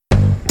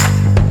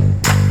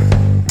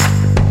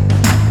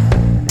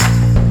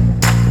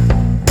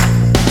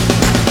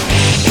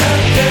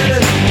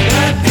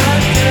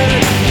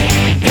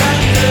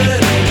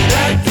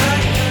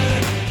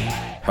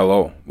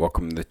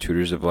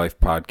Tutors of Life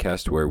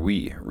podcast, where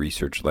we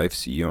research life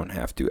so you don't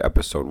have to.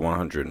 Episode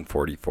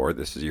 144.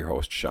 This is your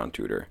host, Shaun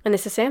Tudor. And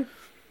this is Sam.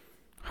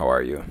 How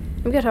are you?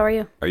 I'm good. How are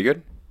you? Are you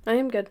good? I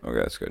am good. Okay,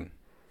 that's good.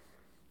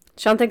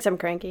 Shaun thinks I'm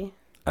cranky.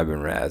 I've been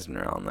razzing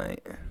her all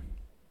night.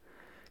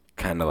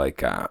 Kind of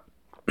like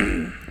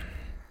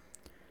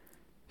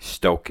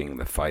stoking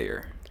the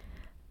fire.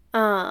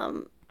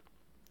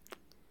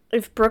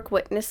 If Brooke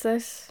witnessed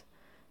this,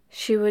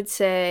 she would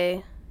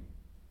say,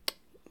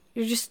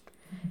 "You're just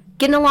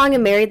getting along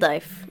in married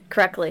life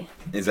correctly."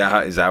 Is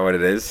that what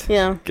it is?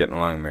 Yeah. Getting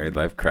along in married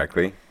life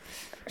correctly?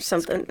 Or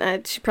something.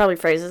 She probably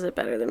phrases it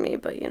better than me,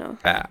 but you know.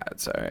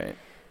 It's all right.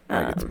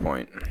 I get the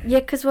point.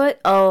 Yeah, because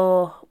what?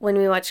 Oh, when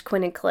we watched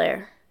Quinn and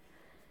Claire,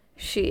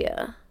 she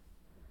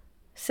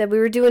said we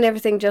were doing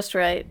everything just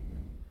right.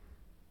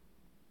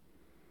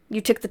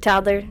 You took the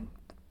toddler,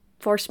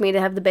 forced me to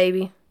have the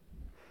baby,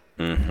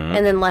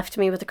 and then left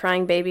me with a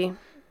crying baby.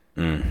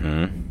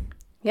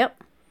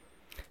 Yep.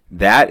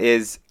 That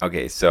is,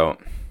 okay, so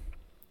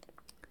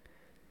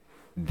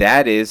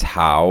that is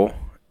how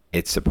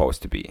it's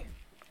supposed to be.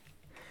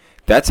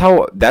 That's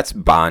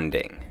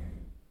bonding.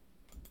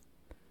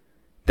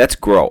 That's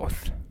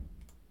growth.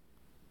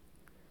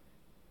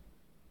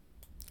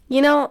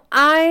 You know,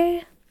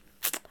 I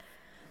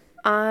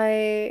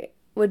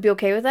would be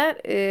okay with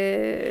that,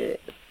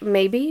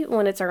 maybe,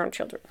 when it's our own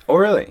children. Oh,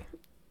 really?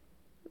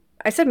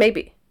 I said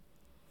maybe.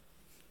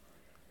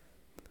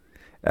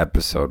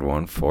 Episode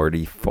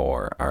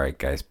 144. All right,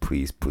 guys,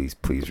 please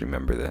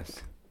remember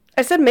this.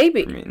 I said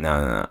maybe.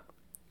 No.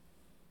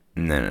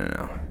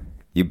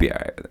 You'd be all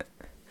right with it.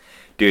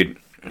 Dude,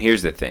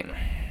 here's the thing.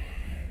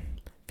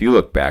 If you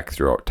look back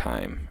throughout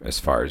time, as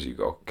far as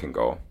you can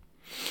go,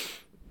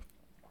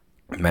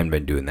 men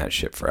been doing that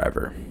shit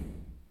forever.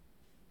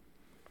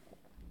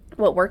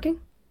 What, working?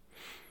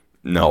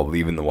 No,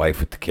 leaving the wife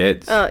with the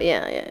kids. Oh,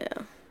 yeah.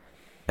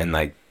 And,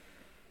 like,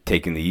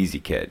 taking the easy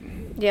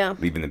kid. Yeah.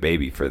 Leaving the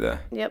baby for the...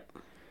 Yep.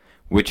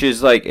 Which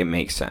is, like, it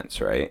makes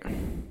sense, right?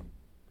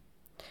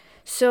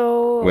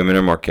 So... Women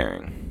are more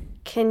caring.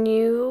 Can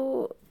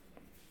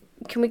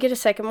we get a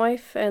second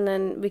wife, and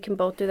then we can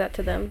both do that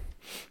to them?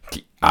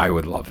 I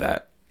would love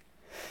that.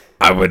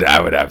 I would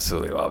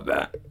absolutely love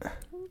that.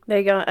 There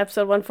you go,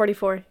 episode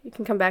 144. You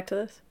can come back to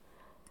this.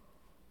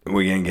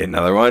 We gonna get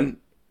another one?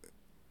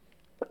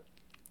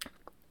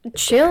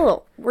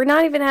 Chill. We're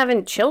not even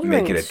having children.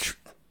 Make it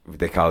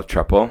they call it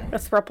thruple? A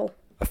thruple.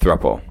 A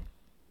thruple.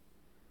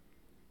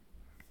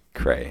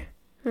 Cray.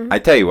 I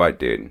tell you what,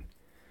 dude.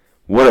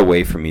 What a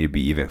way for me to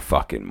be even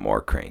fucking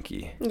more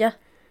cranky. Yeah.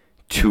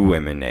 2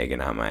 women nagging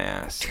on my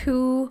ass.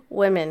 2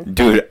 women.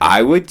 Dude,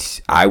 I would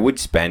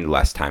spend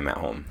less time at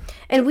home.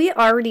 And we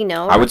already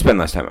know. I would spend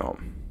less time at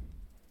home.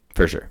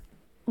 For sure.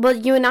 Well,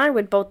 you and I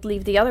would both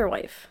leave the other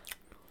wife.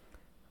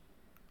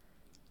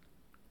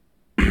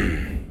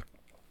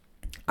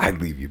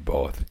 I'd leave you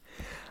both.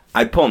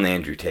 I'd pull an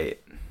Andrew Tate.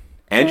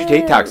 Andrew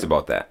Tate talks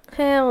about that.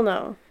 Hell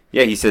no.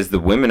 Yeah, he says the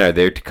women are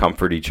there to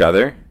comfort each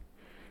other,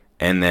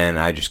 and then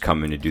I just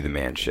come in to do the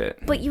man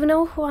shit. But you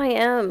know who I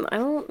am.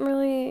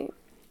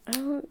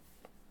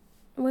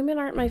 Women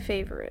aren't my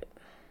favorite.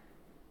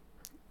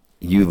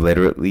 You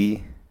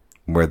literally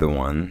were the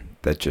one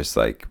that just,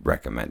 like,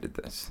 recommended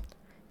this.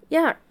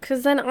 Yeah,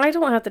 because then I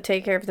don't have to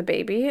take care of the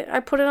baby. I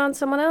put it on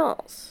someone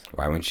else.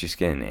 Why wouldn't she just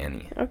get a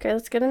nanny? Okay,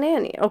 let's get a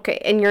nanny. Okay,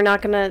 and you're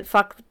not going to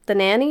fuck the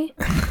nanny?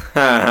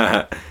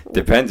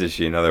 Depends. Is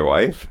she another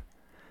wife?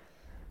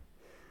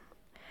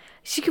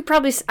 She could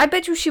probably... I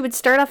bet you she would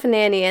start off a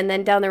nanny, and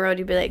then down the road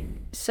you'd be like,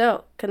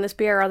 so, can this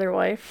be our other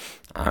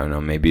wife? I don't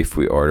know. Maybe if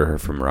we order her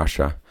from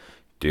Russia.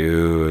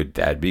 Dude,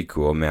 that'd be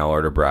cool. Mail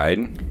order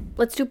bride.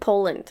 Let's do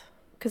Poland,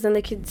 because then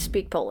they could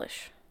speak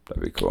Polish.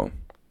 That'd be cool.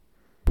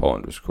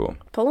 Poland was cool.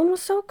 Poland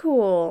was so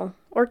cool.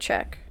 Or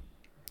Czech.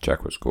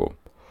 Czech was cool.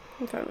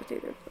 I'm fine with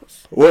either of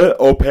those. What?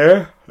 Au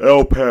pair?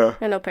 Au pair.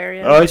 An au pair,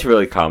 yeah. Oh, it's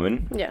really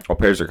common. Yeah. Au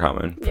pairs are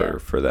common Yeah.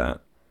 for that.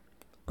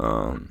 I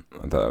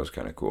thought that was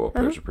kind of cool. Au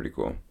pairs are pretty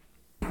cool.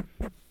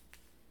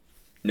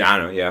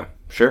 No, yeah.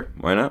 Sure.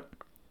 Why not?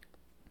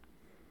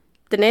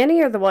 The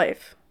nanny or the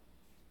wife?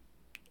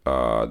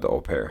 The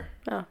au pair.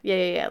 Oh,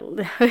 yeah.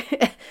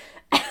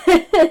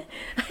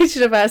 I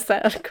should have asked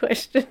that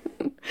question.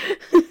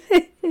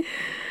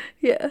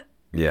 Yeah.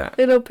 Yeah.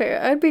 An au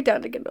pair. I'd be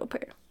down to get an au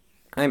pair.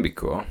 That'd be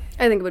cool.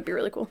 I think it would be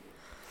really cool.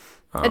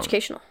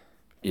 Educational.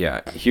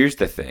 Yeah. Here's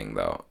the thing,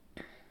 though.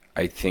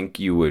 I think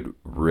you would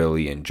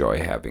really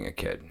enjoy having a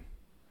kid.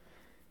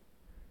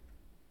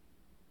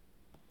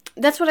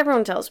 That's what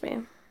everyone tells me.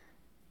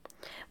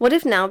 What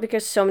if now,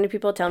 because so many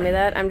people tell me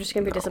that, I'm just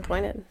going to be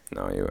disappointed?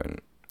 No, you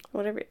wouldn't.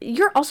 Whatever.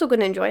 You're also going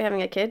to enjoy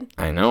having a kid?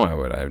 I know I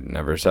would. I've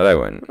never said I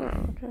wouldn't.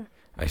 Oh, okay.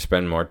 I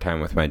spend more time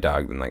with my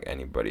dog than, like,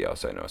 anybody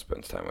else I know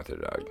spends time with their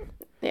dog.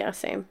 Yeah,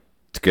 same.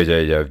 It's because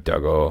I have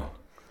doggo.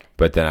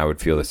 But then I would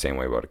feel the same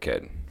way about a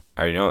kid.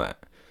 I already know that.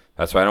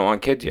 That's why I don't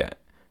want kids yet.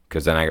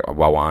 Because then I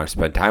want to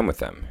spend time with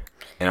them.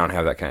 And I don't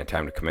have that kind of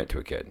time to commit to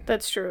a kid.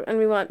 That's true. And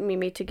we want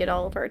Mimi to get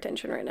all of our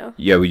attention right now.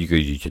 Yeah, well,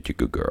 you're such a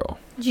good girl.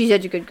 She's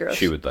such a good girl.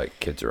 She would like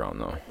kids around,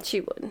 though.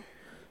 She would.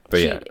 But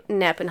she yeah,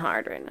 napping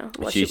hard right now.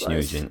 Well, she's she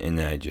was. snoozing, and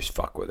then I just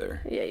fuck with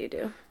her. Yeah, you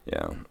do.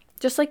 Yeah.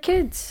 Just like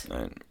kids.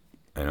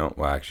 I don't.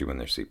 Well, actually, when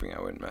they're sleeping, I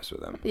wouldn't mess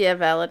with them. Yeah,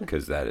 valid.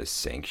 Because that is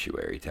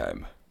sanctuary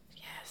time.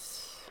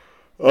 Yes.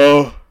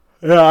 Oh,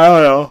 yeah, I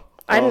don't know.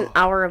 I had an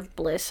hour of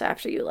bliss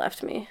after you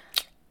left me.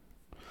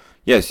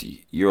 Yes,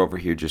 you're over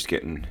here just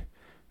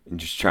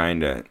trying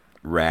to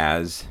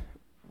razzle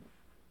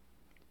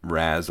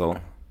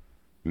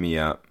me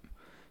up,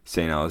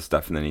 saying all this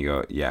stuff, and then you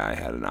go, yeah, I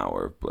had an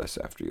hour of bliss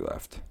after you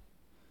left.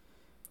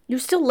 You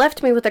still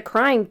left me with a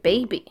crying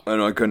baby. I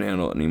know, I couldn't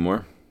handle it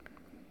anymore.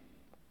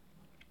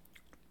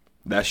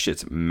 That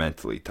shit's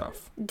mentally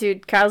tough.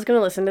 Dude, Kyle's gonna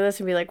listen to this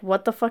and be like,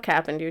 what the fuck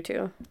happened to you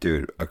two?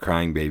 Dude, a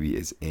crying baby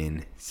is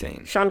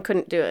insane. Shaun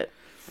couldn't do it.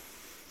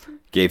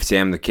 Gave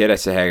Sam the kid. I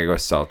said, hey, I gotta go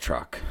sell a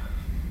truck.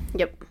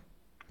 Yep.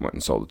 Went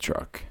and sold the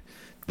truck.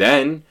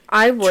 Then,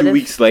 I 2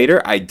 weeks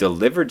later, I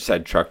delivered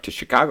said truck to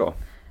Chicago.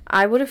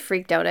 I would have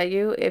freaked out at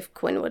you if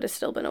Quinn would have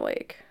still been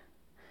awake.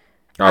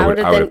 I would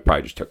have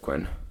probably just took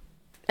Quinn.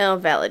 Oh,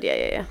 valid.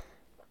 Yeah.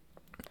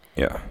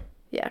 Yeah.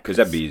 Yeah. Because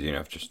that'd be easy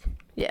enough. Just.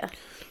 Yeah.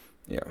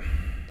 Yeah.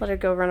 Let her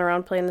go run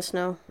around play in the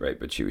snow. Right,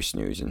 but she was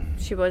snoozing.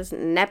 She was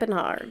napping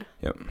hard.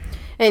 Yep.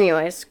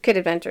 Anyways, Kid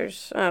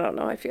Adventures. I don't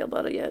know how I feel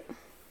about it yet.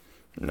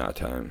 Not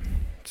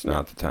time. It's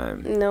not the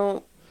time.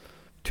 No.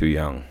 Too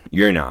young.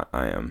 You're not.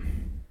 I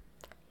am.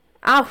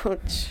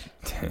 Ouch.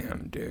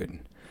 Damn, dude.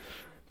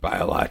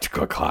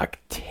 Biological clock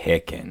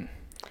ticking.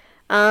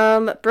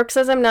 Brooke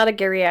says I'm not a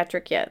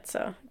geriatric yet,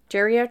 so.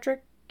 Geriatric?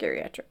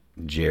 Geriatric.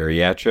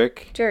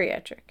 Geriatric?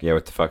 Geriatric. Yeah,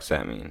 what the fuck's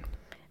that mean?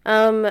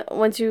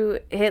 Once you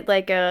hit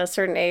like a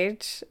certain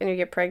age and you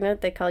get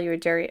pregnant, they call you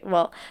a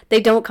well, they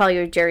don't call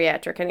you a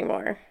geriatric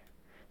anymore.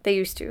 They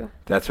used to.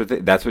 That's what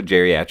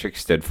geriatric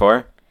stood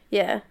for?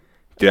 Yeah.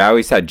 Dude, I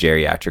always thought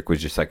geriatric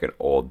was just like an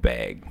old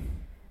bag.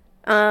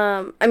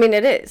 I mean,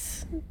 it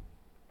is.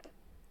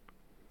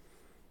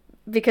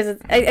 Because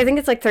I think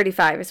it's like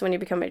 35 is when you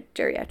become a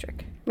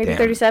geriatric. Maybe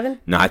 37?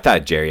 No, I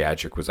thought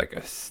geriatric was like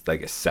a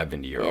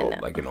 70-year-old, Yeah,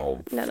 no. like an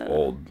old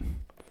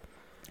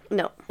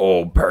No.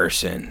 old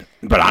person.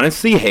 But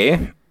honestly,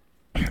 hey,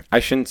 I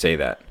shouldn't say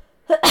that.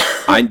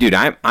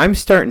 I'm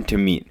starting to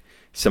meet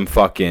some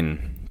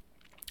fucking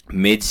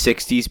mid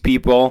 60s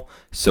people,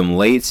 some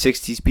late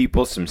 60s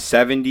people, some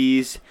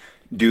 70s.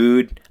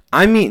 Dude,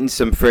 I'm meeting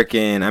some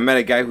I met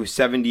a guy who's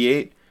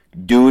 78.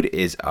 Dude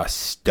is a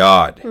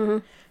stud.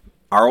 Mm-hmm.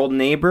 Our old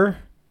neighbor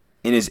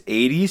in his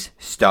 80s,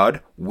 stud.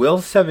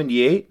 Will's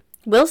 78.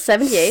 Will's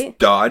 78?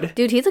 Stud.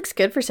 Dude, he looks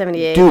good for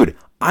 78. Dude,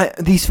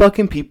 these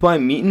fucking people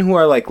I'm meeting who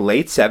are like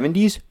late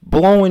 70s,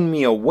 blowing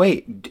me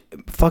away.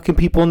 Fucking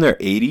people in their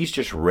 80s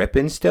just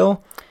ripping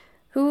still.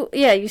 Who,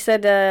 yeah, you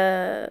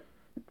said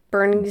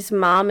Bernie's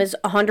mom is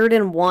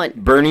 101.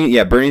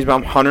 Bernie's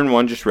mom,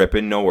 101, just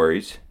ripping, no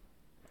worries.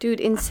 Dude,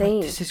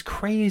 insane. This is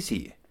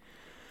crazy.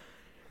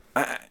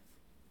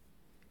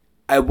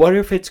 I wonder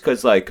if it's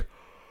because, like,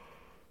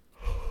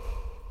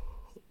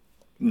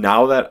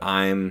 now that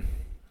I'm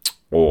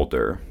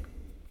older,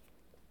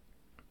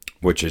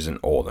 which isn't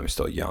old, I'm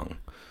still young,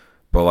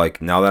 but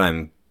like now that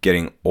I'm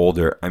getting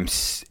older, and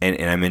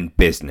I'm in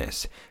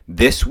business,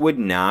 this would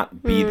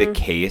not be the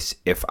case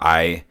if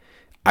I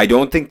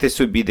don't think this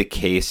would be the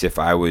case if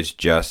I was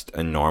just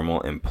a normal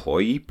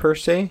employee per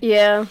se.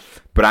 Yeah.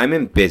 But I'm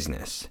in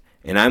business,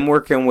 and I'm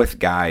working with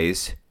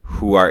guys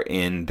who are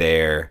in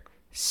their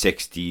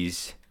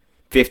 60s,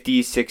 50s,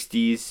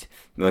 60s.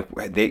 Like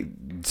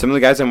some of the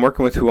guys I'm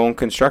working with who own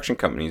construction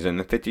companies in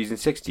the 50s and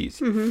 60s.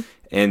 Mm-hmm.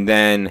 And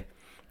then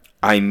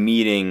I'm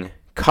meeting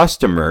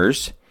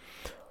customers.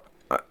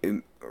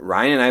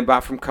 Ryan and I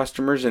bought from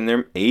customers in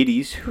their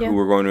 80s who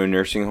were going to a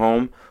nursing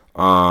home.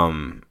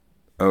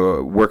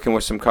 Working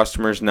with some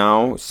customers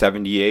now,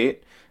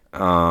 78.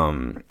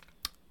 But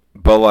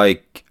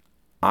like,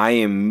 I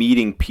am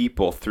meeting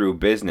people through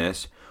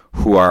business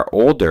who are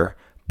older,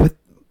 but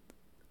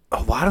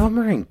a lot of them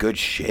are in good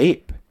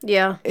shape.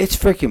 Yeah. It's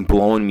freaking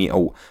blowing me.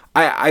 Oh,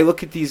 I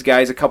look at these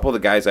guys, a couple of the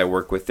guys I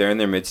work with, they're in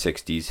their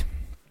mid-60s.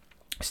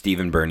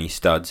 Steve and Bernie,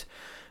 studs.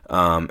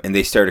 And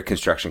they started a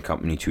construction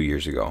company 2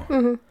 years ago.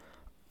 Mm-hmm.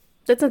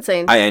 That's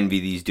insane. I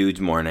envy these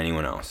dudes more than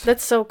anyone else.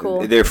 That's so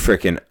cool. They're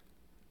freaking...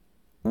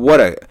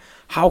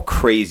 How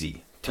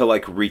crazy to,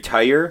 like,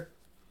 retire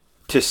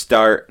to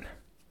start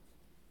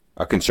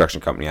a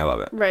construction company. I love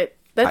it. Right.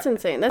 That's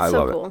insane. That's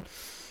so cool.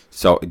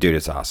 So, dude,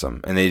 it's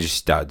awesome. And they just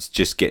studs,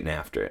 just getting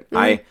after it.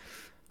 Mm-hmm.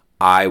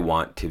 I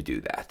want to do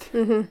that.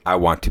 Mm-hmm. I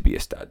want to be a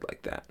stud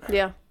like that.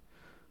 Yeah.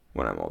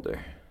 When I'm older.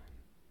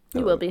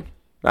 You will be.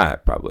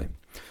 Probably.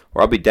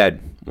 Or I'll be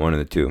dead. One of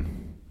the two.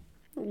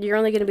 You're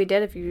only going to be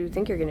dead if you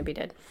think you're going to be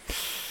dead.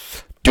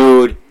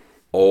 Dude.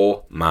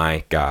 Oh,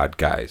 my God,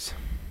 guys.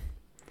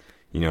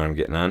 You know what I'm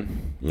getting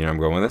on? You know where I'm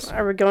going with this?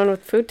 Are we going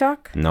with food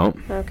talk? No.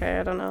 Okay,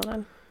 I don't know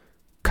then.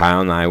 Kyle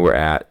and I were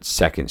at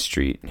 2nd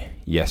Street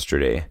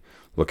yesterday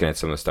looking at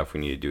some of the stuff we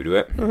need to do to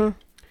it. Mm-hmm.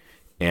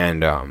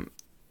 And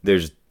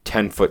there's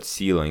 10-foot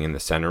ceiling in the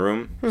center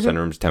room. Mm-hmm.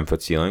 Center room's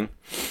 10-foot ceiling.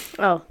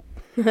 Oh.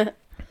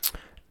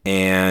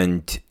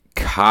 And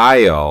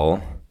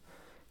Kyle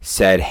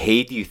said,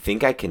 hey, do you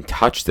think I can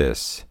touch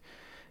this?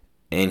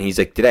 And he's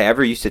like, did I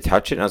ever used to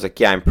touch it? And I was like,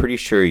 yeah, I'm pretty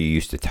sure you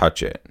used to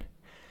touch it.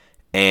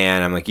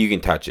 And I'm like, you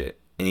can touch it.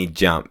 And he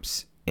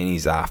jumps, and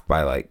he's off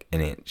by like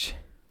an inch.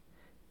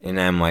 And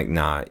I'm like,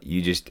 nah,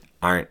 you just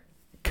aren't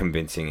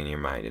convincing in your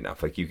mind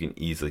enough. Like, you can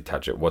easily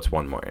touch it. What's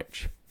one more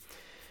inch?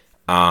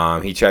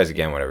 He tries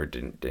again, whatever,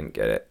 didn't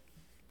get it.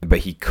 But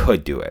he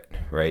could do it,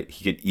 right?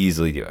 He could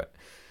easily do it.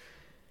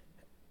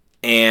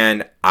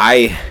 And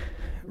I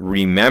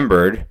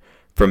remembered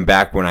from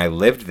back when I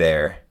lived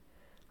there,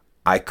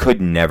 I could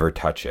never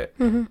touch it.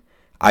 Mm-hmm.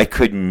 I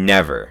could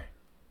never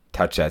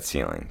touch that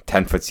ceiling,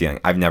 10-foot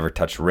ceiling. I've never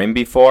touched rim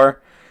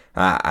before.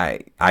 I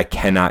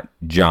cannot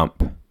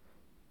jump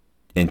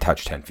and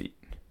touch 10 feet.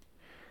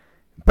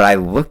 But I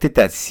looked at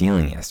that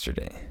ceiling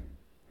yesterday,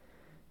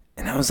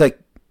 and I was like,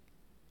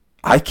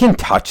 I can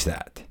touch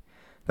that.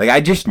 Like,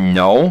 I just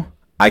know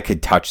I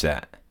could touch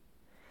that.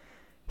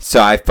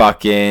 So I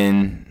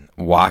fucking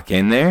walk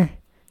in there,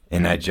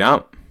 and I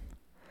jump.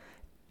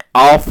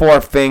 All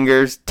 4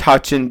 fingers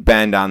touch and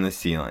bend on the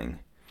ceiling.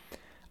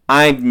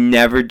 I've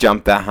never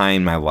jumped that high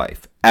in my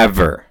life.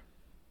 Ever.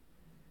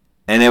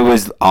 And it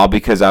was all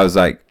because I was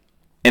like...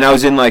 And I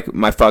was in, like,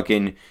 my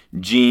fucking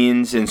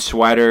jeans and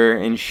sweater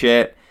and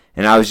shit.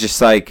 And I was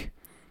just like...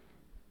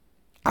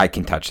 I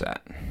can touch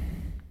that.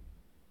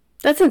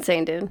 That's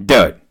insane, dude.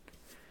 Dude.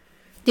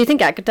 Do you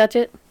think I could touch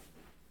it?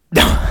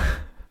 No.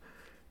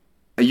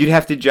 You'd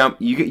have to jump...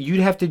 You'd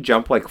have to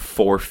jump, like,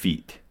 4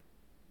 feet.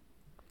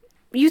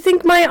 You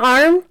think my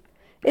arm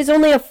is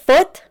only a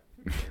foot?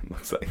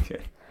 Looks like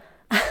it.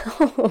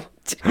 Oh,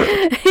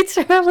 it's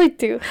probably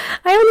 2.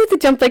 I only have to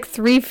jump like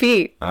 3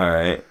 feet. All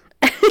right.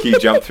 Can you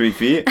jump 3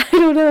 feet? I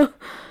don't know.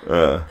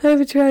 I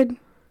haven't tried.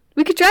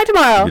 We could try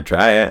tomorrow. You could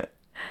try it.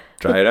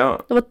 Try it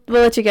out. We'll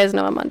let you guys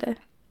know on Monday.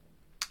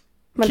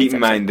 Keep in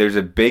mind, there's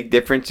a big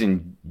difference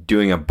in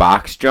doing a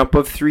box jump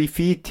of 3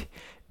 feet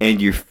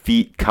and your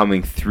feet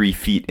coming 3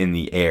 feet in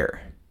the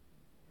air.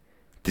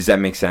 Does that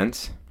make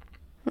sense?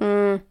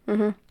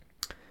 Mm-hmm.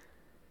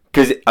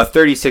 Because a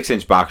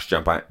 36-inch box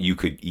jump you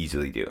could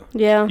easily do.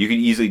 Yeah. You could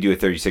easily do a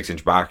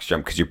 36-inch box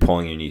jump because you're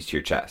pulling your knees to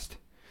your chest.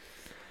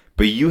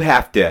 But you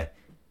have to...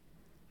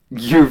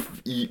 You're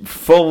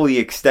fully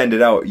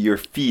extended out. Your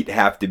feet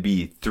have to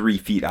be 3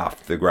 feet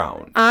off the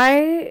ground.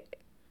 I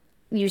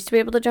used to be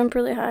able to jump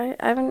really high.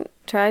 I haven't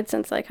tried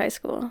since like high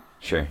school.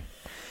 Sure.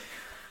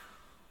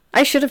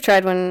 I should have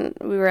tried when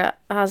we were at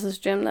Haas's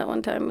gym that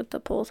one time with the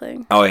pole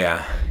thing. Oh,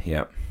 yeah.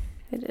 Yep.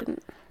 I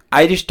didn't.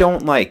 I just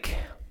don't like...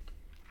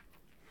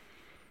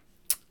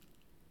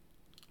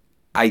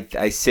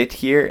 I sit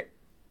here,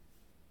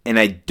 and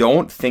I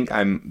don't think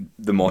I'm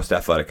the most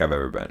athletic I've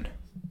ever been.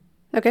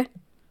 Okay.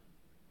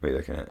 What are you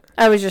looking at?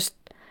 I was just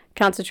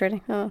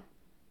concentrating. Oh.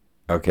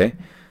 Okay.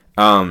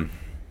 I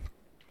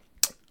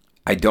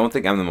don't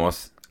think I'm the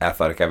most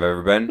athletic I've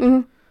ever been.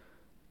 Mm-hmm.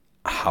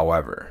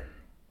 However,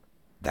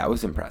 that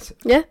was impressive.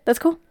 Yeah, that's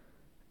cool.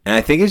 And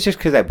I think it's just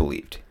because I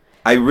believed.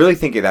 I really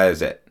think that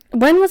is it.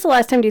 When was the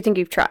last time do you think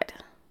you've tried?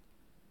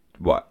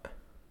 What?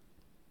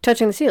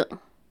 Touching the ceiling.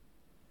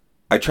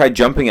 I tried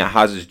jumping at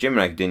Haas's gym,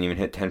 and I didn't even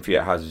hit 10 feet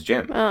at Haas's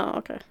gym. Oh,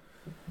 okay.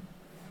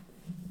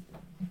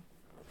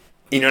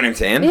 You know what I'm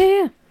saying?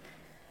 Yeah.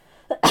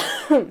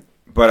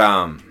 But,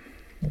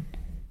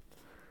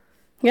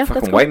 yeah, fucking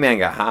that's cool. white man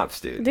got hops,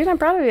 dude. Dude, I'm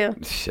proud of you.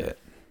 Shit.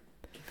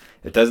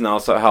 It doesn't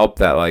also help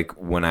that, like,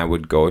 when I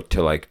would go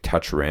to, like,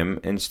 touch rim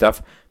and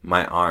stuff,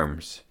 my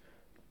arms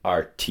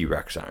are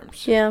T-Rex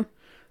arms. Yeah.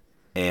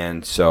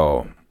 And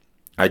so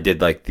I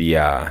did, like,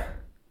 the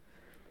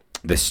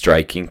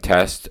striking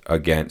test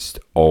against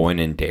Owen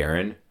and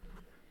Darren.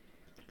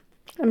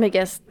 I'm going to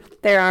guess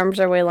their arms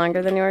are way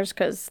longer than yours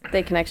because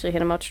they can actually hit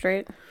them out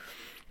straight.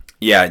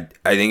 Yeah,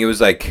 I think it was,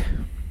 like,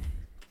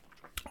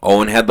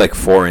 Owen had, like,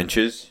 4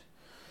 inches.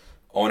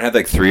 Owen had,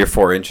 like, 3 or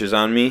 4 inches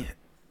on me.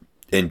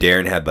 And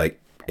Darren had, like,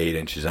 8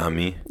 inches on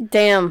me.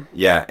 Damn.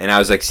 Yeah, and I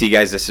was like, see,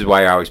 guys, this is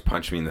why you always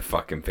punch me in the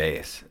fucking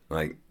face.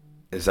 Like,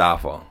 it's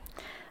awful.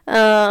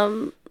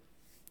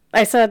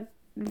 I saw a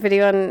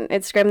video on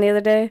Instagram the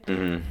other day,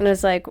 Mm-hmm. and it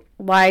was like,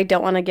 why I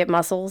don't want to get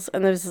muscles.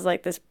 And there was this,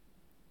 like, this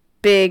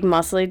big,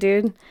 muscly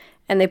dude,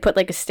 and they put,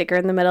 like, a sticker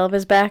in the middle of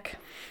his back.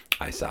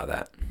 I saw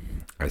that.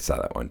 I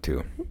saw that one,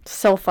 too.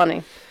 So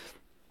funny.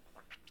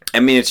 I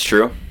mean, it's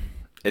true.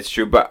 It's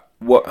true, but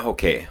what?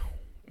 Okay.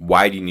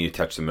 Why do you need to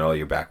touch the middle of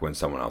your back when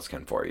someone else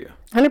can for you?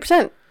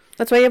 100%.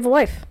 That's why you have a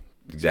wife.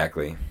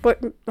 Exactly.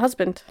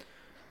 Husband.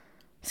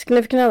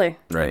 Significant other.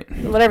 Right.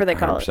 Whatever they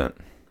call 100%. it.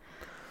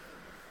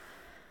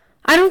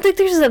 I don't think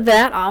there's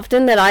that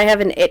often that I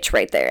have an itch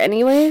right there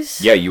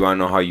anyways. Yeah, you want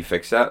to know how you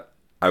fix that?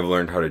 I've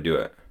learned how to do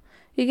it.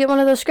 You get one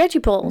of those scratchy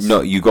poles.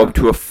 No, you go up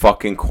to a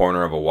fucking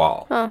corner of a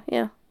wall. Oh,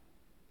 yeah.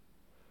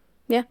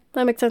 Yeah,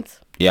 that makes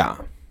sense. Yeah.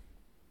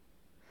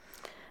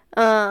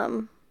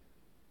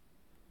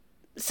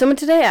 Someone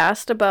today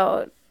asked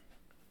about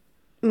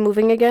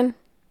moving again.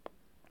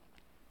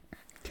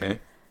 Okay.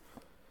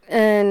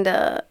 And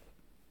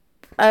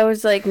I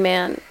was like,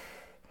 man,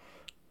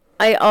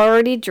 I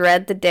already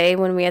dread the day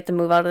when we have to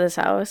move out of this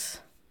house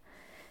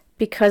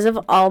because of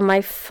all my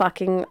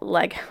fucking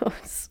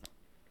Legos.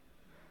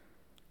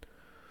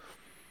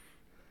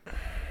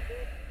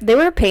 They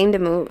were a pain to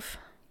move.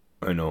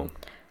 I know.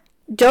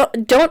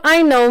 Don't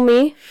I know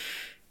me?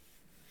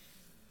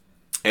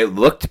 It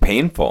looked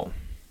painful.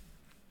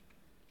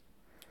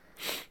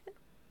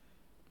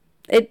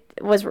 It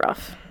was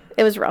rough.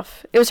 It was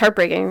rough. It was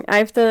heartbreaking. I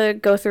have to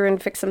go through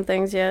and fix some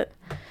things yet.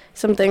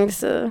 Some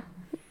things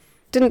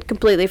didn't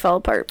completely fall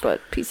apart, but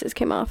pieces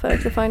came off. I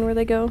have to find where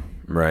they go.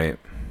 Right.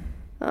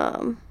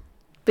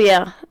 But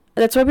yeah,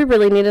 that's why we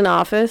really need an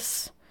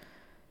office.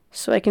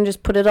 So I can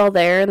just put it all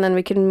there, and then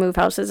we can move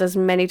houses as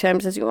many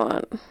times as you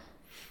want.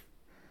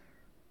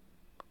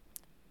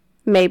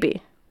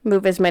 Maybe.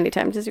 Move as many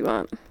times as you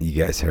want.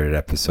 You guys heard it,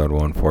 episode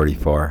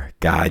 144.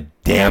 God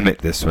damn it,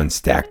 this one's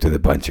stacked with a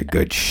bunch of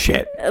good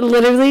shit.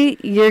 Literally,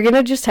 you're going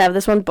to just have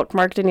this one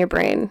bookmarked in your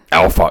brain.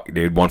 Oh, fuck,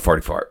 dude,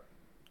 144.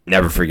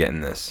 Never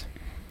forgetting this.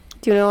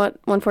 Do you know what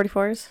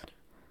 144 is?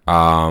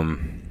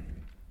 12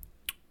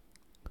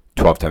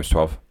 times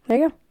 12. There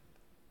you go.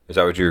 Is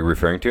that what you're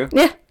referring to?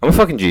 Yeah. I'm a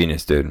fucking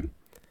genius, dude.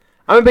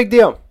 I'm a big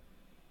deal.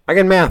 I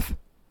get math.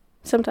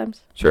 Sometimes.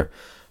 Sure.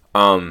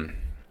 No.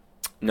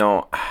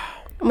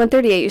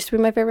 138 used to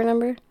be my favorite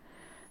number.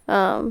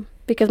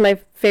 Because my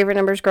favorite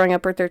numbers growing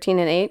up were 13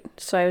 and 8.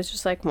 So I was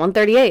just like,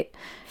 138.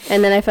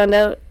 And then I found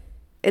out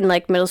in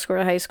like middle school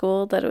or high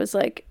school that it was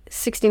like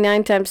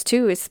 69 times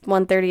 2 is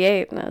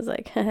 138. And I was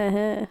like,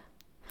 ha.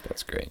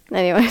 That's great.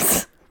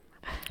 Anyways.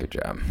 Good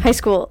job.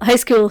 High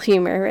school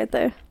humor right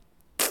there.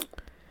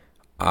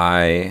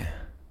 I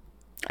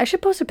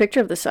should post a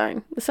picture of the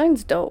sign. The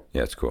sign's dope.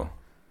 Yeah, it's cool.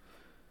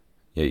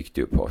 Yeah, you could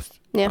do a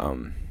post. Yeah.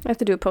 I have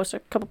to do a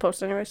couple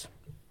posts anyways.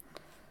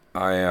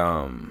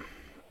 I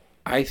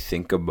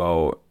think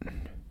about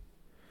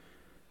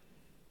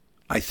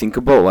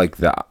like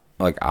the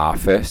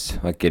office,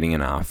 like getting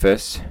an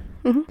office.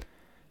 Mm-hmm.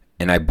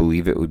 And I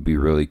believe it would be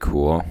really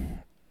cool.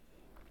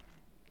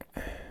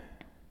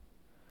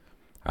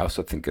 I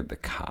also think of the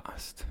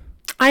cost.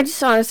 I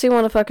just honestly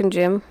want a fucking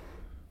gym.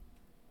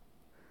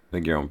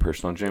 Like your own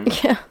personal gym?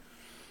 Yeah.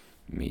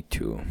 Me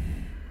too.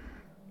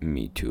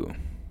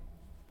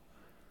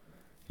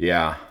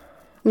 Yeah.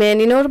 Man,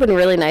 you know what would have been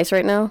really nice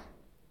right now?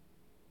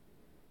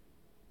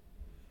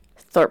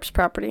 Thorpe's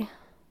property.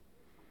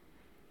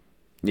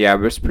 Yeah,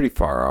 but it's pretty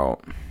far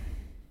out.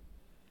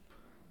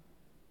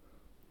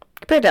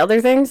 Compared to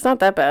other things, not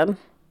that bad.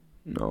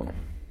 No.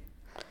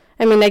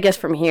 I mean, I guess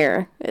from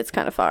here, it's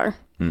kind of far.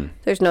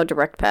 There's no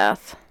direct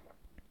path.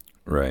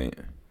 Right.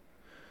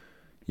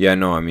 Yeah,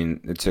 no, I mean,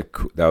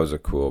 that was a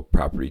cool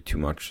property too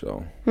much,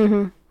 though.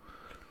 Mm-hmm.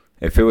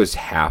 If it was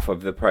half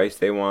of the price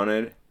they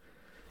wanted,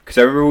 because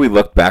I remember we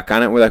looked back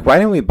on it, we're like, why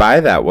didn't we buy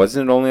that?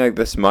 Wasn't it only like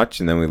this much?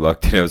 And then we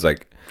looked and it was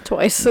like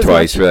twice.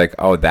 We're like,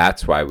 oh,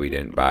 that's why we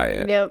didn't buy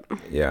it. Yep.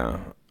 Yeah.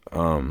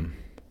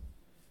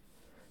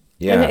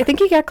 Yeah. And I think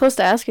he got close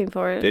to asking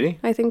for it. Did he?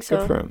 I think so.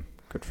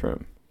 Good for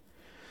him.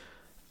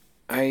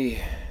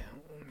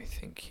 Let me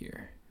think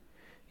here.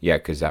 Yeah,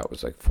 because that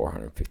was like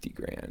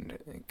 $450,000. I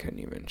couldn't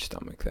even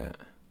stomach that.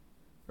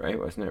 Right?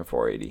 Wasn't it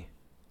 480?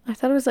 I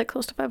thought it was like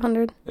close to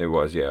 500. It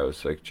was, yeah. It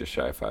was like just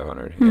shy of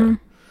 500. Mm-hmm.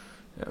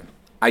 Yeah.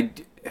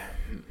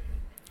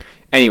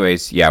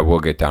 Anyways, yeah, we'll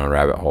get down a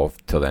rabbit hole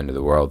till the end of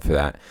the world for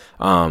that.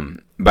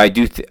 But I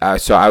do.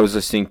 So I was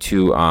listening to.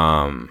 You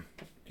got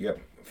a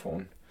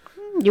phone?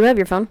 You have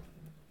your phone.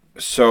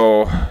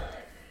 So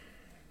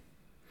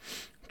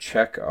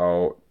check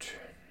out.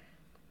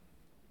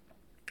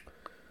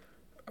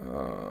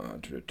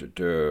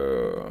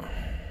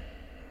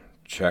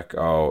 Check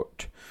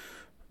out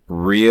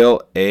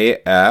Real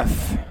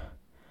AF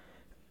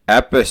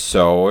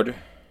episode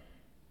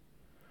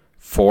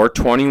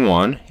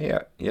 421.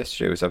 Yeah,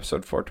 yesterday was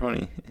episode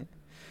 420.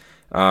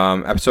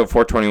 Episode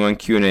 421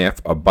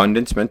 Q&AF,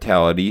 abundance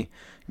mentality,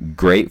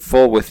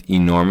 grateful with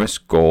enormous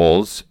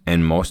goals,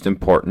 and most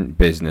important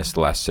business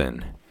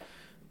lesson.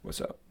 What's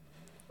up?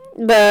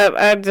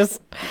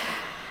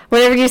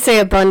 Whenever you say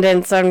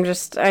abundance,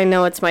 I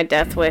know it's my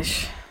death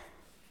wish.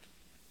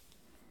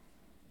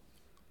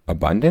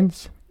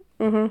 Abundance?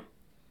 Mm-hmm.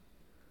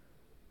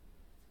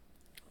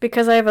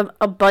 Because I have an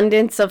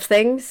abundance of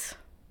things.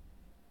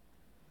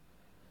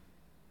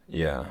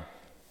 Yeah.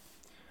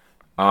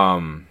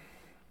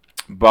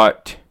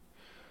 But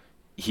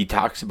he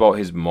talks about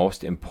his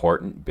most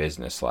important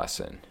business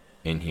lesson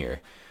in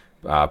here.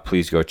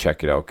 Please go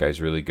check it out,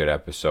 guys. Really good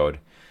episode.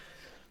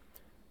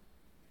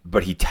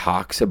 But he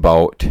talks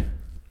about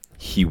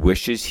he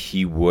wishes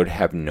he would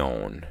have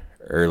known,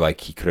 or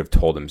like he could have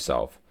told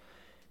himself,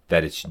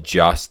 that it's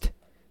just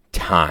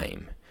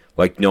time.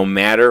 Like no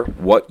matter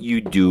what you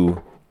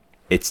do,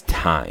 it's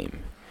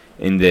time.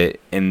 And the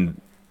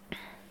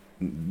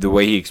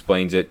way he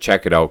explains it,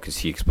 check it out because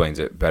he explains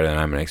it better than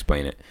I'm going to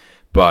explain it.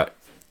 But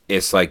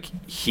it's like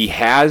he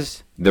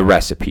has the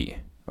recipe,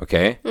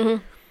 okay?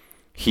 Mm-hmm.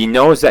 He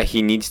knows that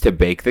he needs to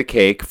bake the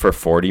cake for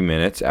 40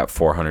 minutes at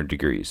 400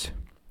 degrees.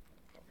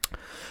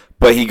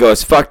 But he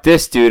goes, fuck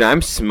this, dude.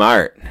 I'm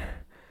smart.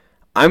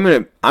 I'm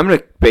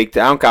gonna bake.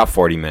 I don't got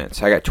 40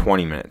 minutes. I got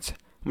 20 minutes.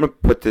 I'm going to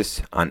put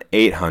this on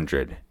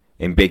 800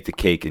 and bake the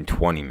cake in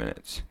 20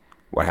 minutes.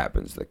 What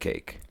happens to the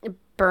cake? It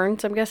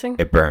burns, I'm guessing.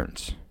 It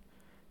burns.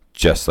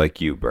 Just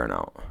like you burn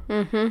out.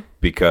 Mm-hmm.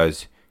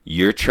 Because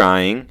you're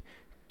trying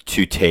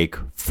to take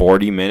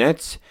 40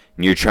 minutes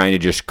and you're trying to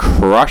just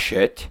crush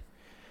it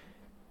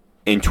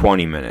in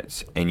 20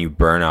 minutes. And you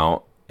burn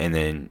out and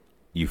then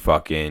you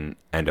fucking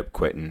end up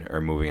quitting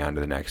or moving on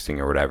to the next thing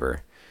or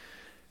whatever.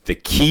 The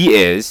key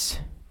is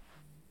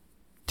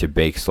to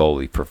bake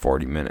slowly for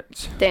 40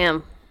 minutes.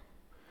 Damn.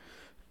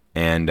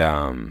 And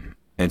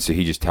so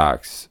he just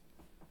talks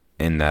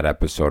in that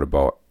episode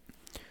about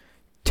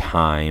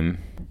time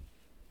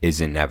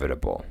is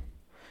inevitable.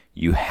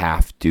 You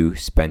have to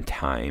spend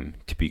time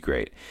to be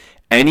great.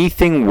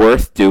 Anything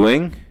worth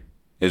doing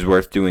is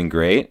worth doing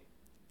great,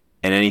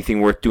 and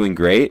anything worth doing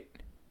great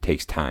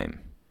takes time.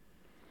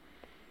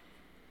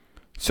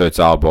 So it's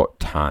all about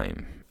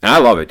time. And I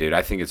love it, dude.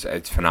 I think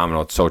it's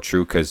phenomenal. It's so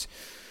true because,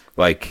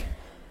 like,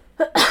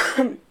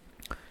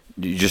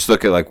 you just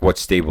look at, like,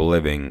 what's stable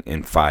living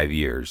in 5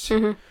 years.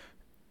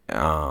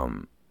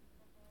 Mm-hmm.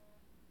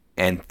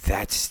 And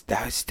that's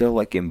still,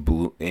 like,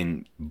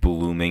 in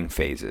blooming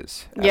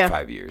phases at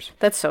 5 years.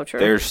 That's so true.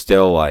 There's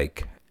still,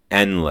 like,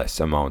 endless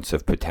amounts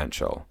of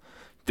potential.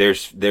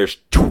 There's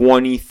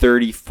 20,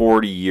 30,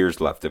 40 years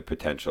left of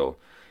potential.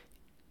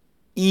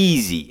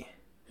 Easy.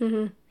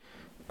 Mm-hmm.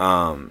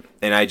 And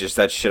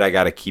that's shit I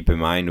got to keep in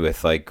mind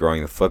with, like,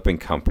 growing the flipping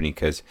company,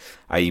 because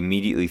I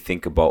immediately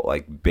think about,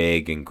 like,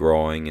 big and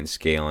growing and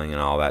scaling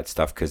and all that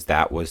stuff, because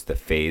that was the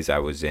phase I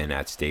was in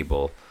at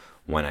Stable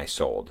when I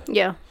sold.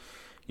 Yeah.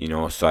 You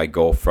know, so I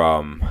go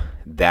from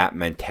that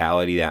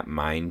mentality, that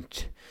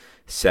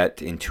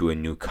mindset into a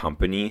new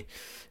company,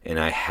 and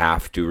I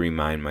have to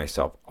remind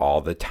myself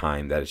all the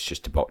time that it's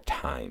just about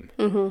time.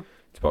 Mm-hmm.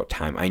 It's about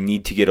time. I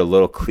need to get a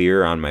little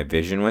clearer on my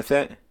vision with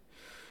it.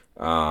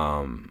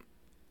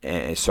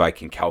 And so I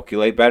can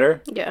calculate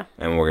better. Yeah.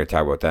 And we're going to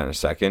talk about that in a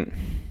second.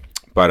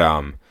 But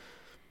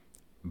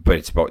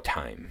it's about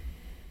time.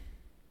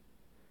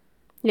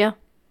 Yeah.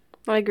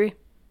 I agree.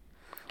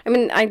 I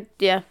mean,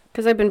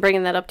 because I've been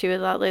bringing that up to you a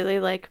lot lately.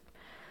 Like,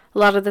 a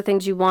lot of the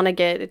things you want to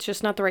get, it's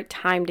just not the right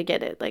time to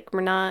get it. Like,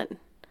 we're not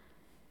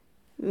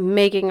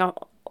making a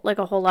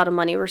whole lot of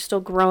money. We're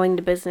still growing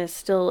the business,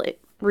 still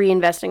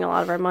reinvesting a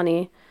lot of our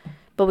money,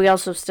 but we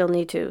also still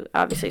need to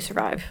obviously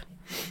survive.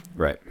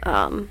 Right.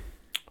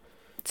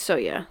 So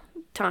yeah,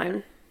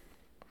 time.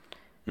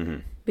 Mm-hmm.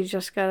 We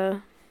just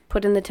gotta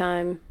put in the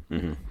time.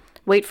 Mm-hmm.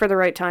 Wait for the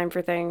right time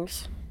for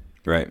things.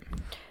 Right.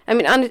 I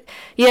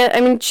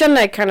mean, Sean and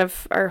I kind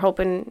of are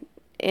hoping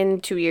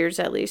in 2 years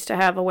at least to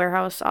have a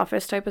warehouse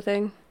office type of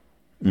thing.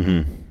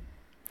 Mm-hmm.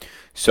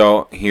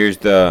 So here's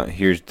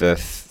the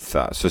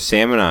thought. So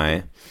Sam and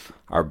I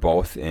are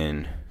both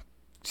in.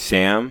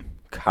 Sam,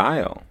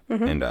 Kyle,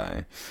 mm-hmm. and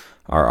I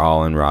are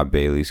all in Rob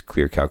Bailey's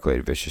Clear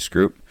Calculated Vicious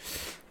group,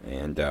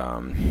 and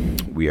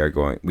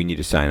we need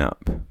to sign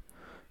up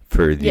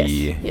for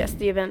the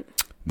the event,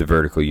 the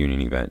Vertical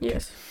Union event.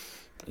 Yes.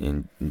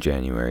 In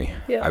January.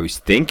 Yeah. I was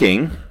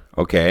thinking,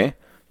 okay,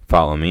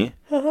 follow me.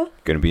 Uh-huh.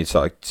 Going to be in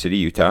Salt Lake City,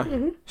 Utah,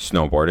 mm-hmm.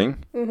 snowboarding.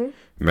 Mm-hmm.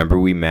 Remember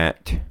we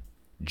met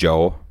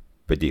Joe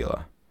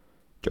Badilla.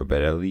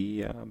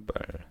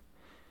 Mm-hmm.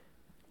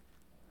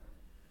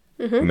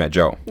 We met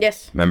Joe.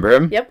 Yes. Remember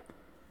him? Yep.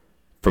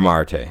 From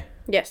Arte.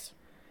 Yes.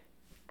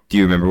 Do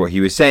you remember what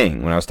he was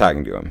saying when I was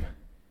talking to him?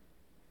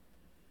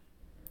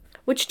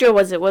 Which Joe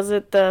was it? Was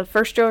it the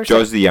first Joe or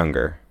Joe's the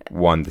younger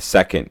one. The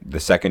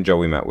second Joe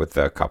we met with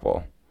the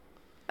couple.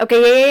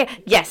 Okay, yeah.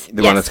 Yes.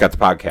 The one that's got the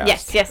podcast.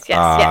 Yes.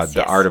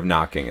 The Art of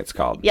Knocking, it's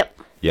called. Yep.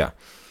 Yeah.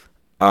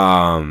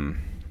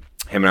 Him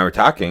and I were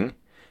talking.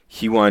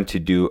 He wanted to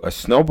do a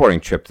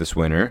snowboarding trip this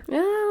winter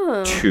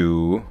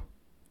to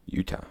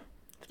Utah.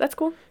 That's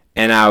cool.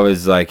 And I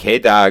was like, hey,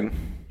 dog,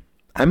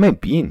 I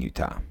might be in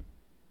Utah.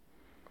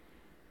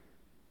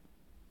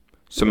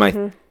 So my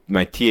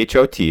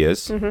THOT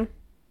is mm-hmm.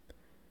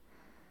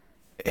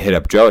 hit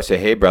up Joe, say,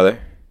 hey,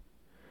 brother,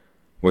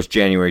 what's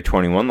January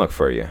 21 look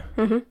for you?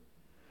 Mm-hmm.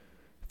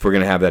 If we're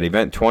going to have that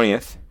event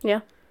 20th. Yeah.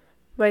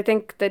 But I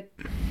think that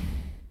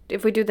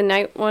if we do the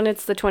night one,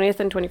 it's the 20th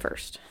and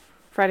 21st.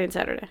 Friday and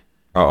Saturday.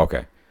 Oh,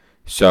 okay.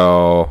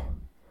 So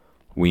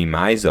we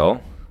might as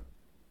well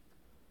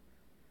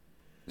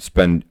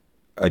spend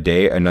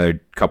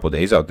another couple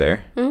days out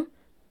there mm-hmm.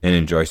 and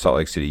enjoy Salt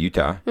Lake City,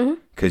 Utah.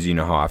 Mm-hmm. Because you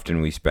know how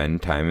often we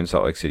spend time in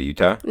Salt Lake City,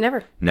 Utah?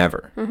 Never.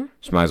 Mm-hmm.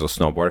 So might as well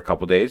snowboard a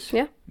couple days.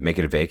 Yeah. Make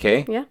it a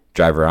vacay. Yeah.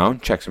 Drive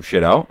around, check some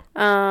shit out.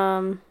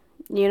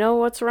 You know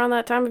what's around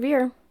that time of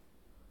year?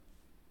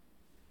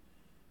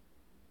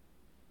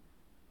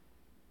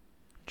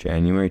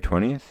 January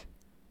 20th?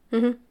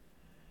 Mm-hmm.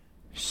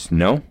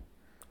 Snow?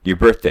 Your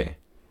birthday.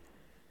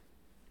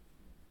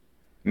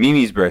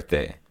 Mimi's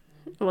birthday.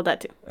 Well,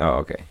 that too. Oh,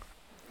 okay.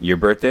 Your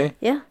birthday?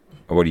 Yeah.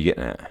 What are you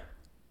getting at?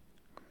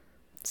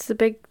 It's the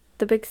big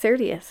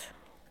 30th.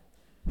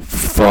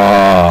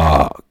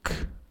 Fuck.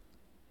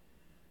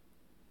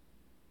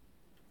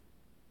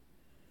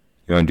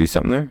 You want to do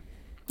something there?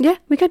 Yeah,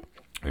 we could.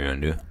 What are you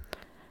going to do?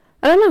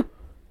 I don't know.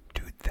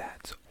 Dude,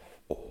 that's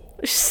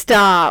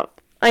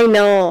Stop. I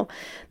know.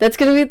 That's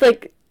going to be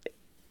like,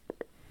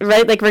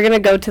 right? Like, we're going to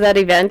go to that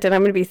event and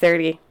I'm going to be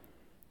 30.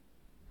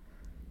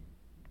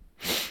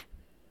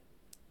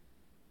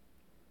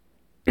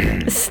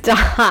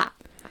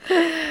 Stop.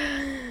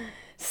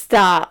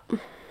 Stop.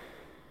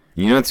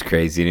 You know what's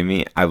crazy to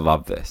me? I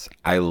love this.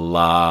 I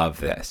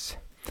love this.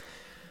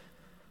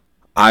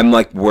 I'm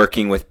like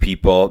working with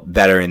people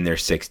that are in their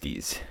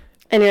 60s.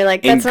 And you're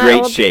like, in that's not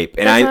great old. shape.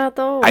 And That's not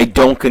old. I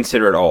don't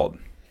consider it old.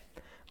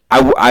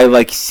 I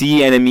like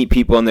see and I meet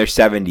people in their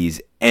 70s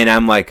and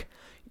I'm like,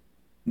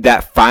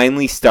 that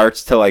finally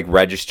starts to like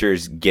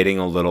registers getting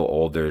a little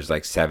older is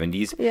like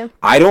 70s. Yeah.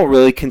 I don't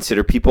really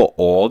consider people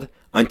old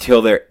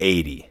until they're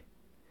 80.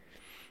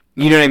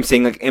 You know what I'm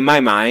saying? Like in my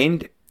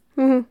mind,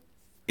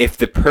 if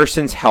the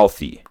person's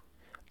healthy,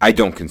 I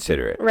don't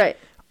consider it. Right.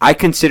 I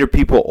consider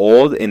people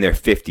old in their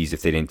 50s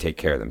if they didn't take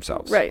care of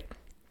themselves. Right.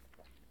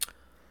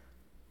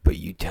 But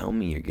you tell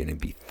me you're going to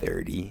be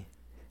 30.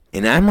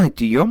 And I'm like,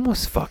 dude, you're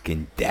almost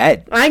fucking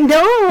dead. I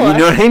know. You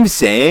know what I'm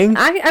saying?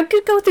 I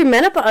could go through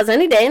menopause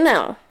any day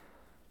now.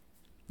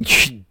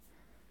 Dude.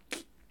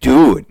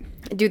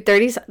 Dude,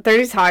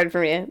 30's hard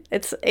for me.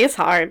 It's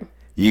hard.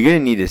 You're going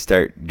to need to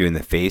start doing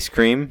the face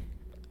cream.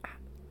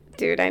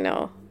 Dude, I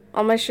know.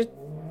 All my shit.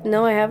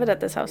 No, I have it at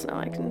this house now.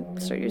 I can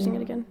start using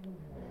it again.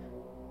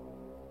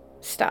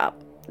 Stop.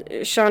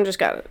 Shaun just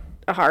got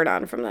a hard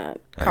on from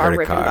that car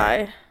ripping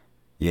by.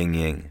 Ying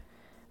yang.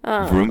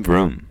 Vroom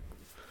vroom.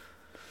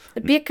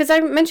 Because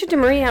I mentioned to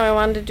Marie how I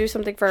wanted to do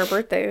something for her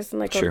birthdays and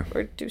like Sure.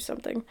 or do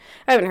something.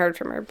 I haven't heard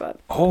from her, but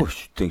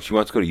Think she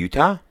wants to go to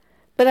Utah?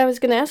 but I was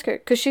gonna ask her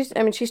because she's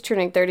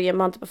turning 30 a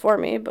month before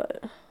me,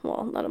 but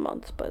well, not a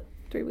month, but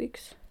 3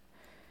 weeks.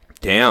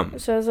 Damn.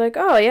 So I was like,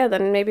 oh yeah,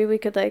 then maybe we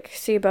could like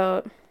see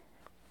about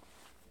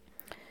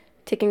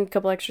taking a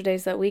couple extra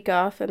days that week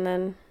off, and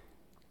then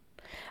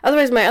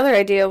otherwise my other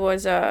idea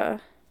was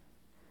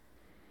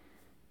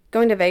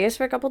going to Vegas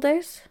for a couple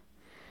days.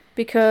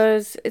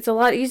 Because it's a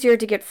lot easier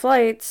to get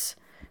flights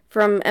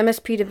from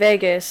MSP to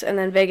Vegas and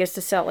then Vegas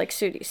to Salt Lake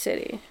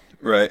City.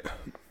 Right.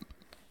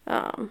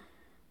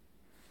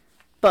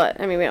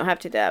 But, I mean, we don't have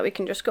to do that. We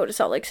can just go to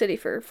Salt Lake City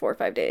for 4 or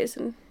 5 days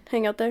and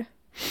hang out there.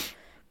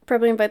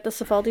 Probably invite the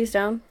Safaldis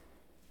down.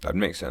 That'd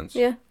make sense.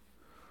 Yeah.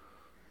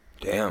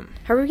 Damn.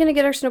 How are we going to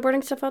get our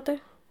snowboarding stuff out there?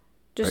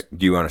 Do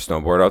you want to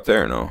snowboard out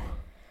there or no?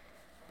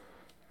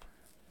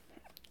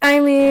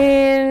 I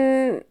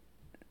mean,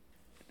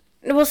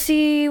 we'll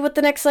see what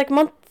the next, like,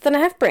 month and a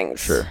half brings.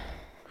 Sure.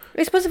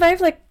 I suppose if I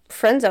have, like,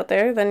 friends out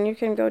there, then you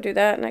can go do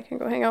that and I can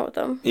go hang out with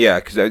them.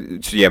 Yeah, because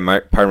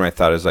part of my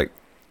thought is like,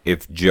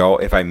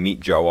 if I meet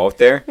Joe out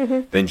there,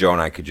 then Joe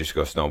and I could just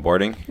go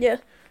snowboarding. Yeah.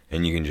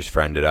 And you can just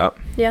friend it up.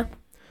 Yeah.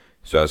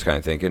 So I was kind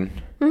of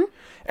thinking.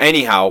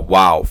 Anyhow,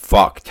 wow,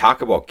 fuck.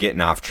 Talk about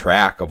getting off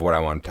track of what I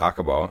want to talk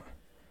about.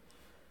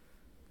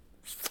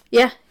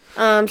 Yeah.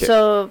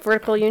 So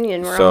vertical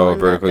union. We're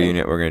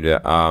going to do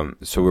that.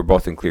 So we're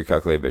both in clear,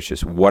 calculated,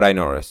 vicious. What I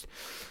noticed,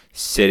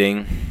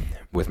 sitting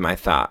with my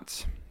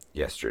thoughts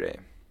yesterday,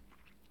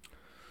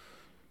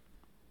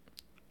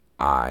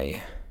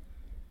 I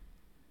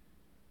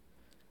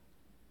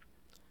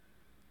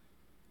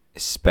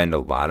spend a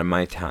lot of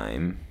my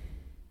time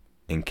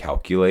in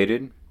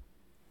calculated,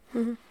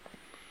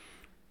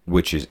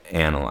 which is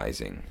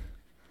analyzing,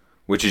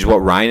 which is what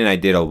Ryan and I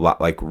did a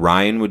lot. Like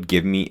Ryan would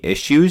give me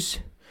issues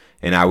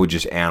and I would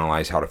just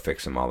analyze how to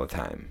fix them all the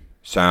time.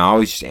 So I'm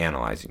always just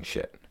analyzing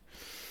shit.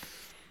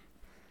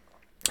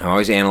 I'm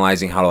always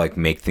analyzing how to like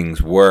make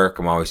things work.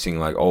 I'm always thinking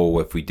like, oh,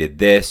 if we did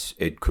this,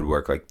 it could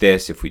work like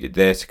this. If we did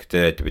this,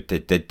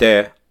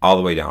 all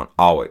the way down.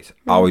 Always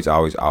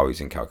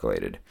in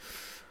calculated.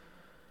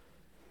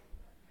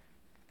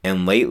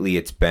 And lately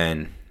it's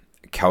been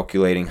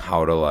calculating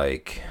how to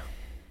like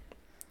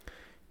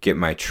get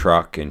my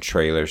truck and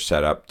trailer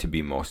set up to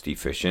be most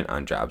efficient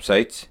on job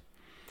sites.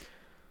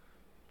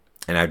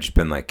 And I've just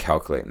been like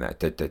calculating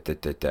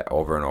that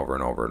over and over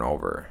and over and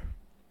over.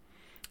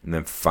 And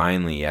then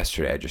finally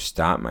yesterday I just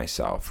stopped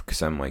myself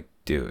because I'm like,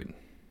 dude,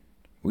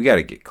 we got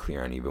to get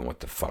clear on even what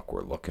the fuck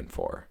we're looking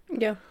for.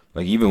 Yeah.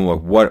 Like even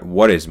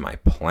what is my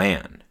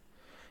plan?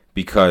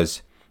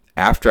 Because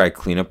after I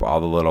clean up all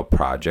the little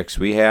projects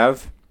we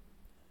have,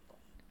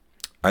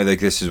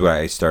 this is what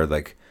I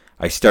started,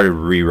 I started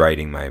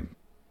rewriting my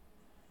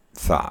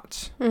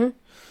thoughts. And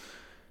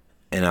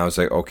I was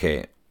like,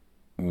 okay,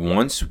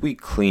 once we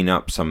clean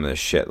up some of this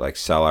shit, like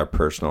sell our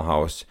personal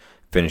house,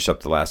 finish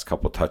up the last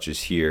couple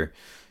touches here,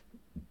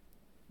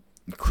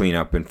 clean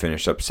up and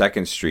finish up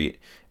 2nd Street,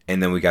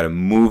 and then we got to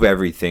move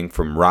everything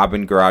from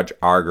Robin Garage,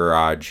 our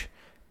garage,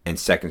 and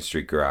 2nd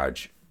Street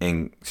garage,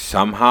 and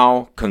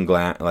somehow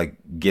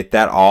get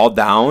that all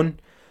down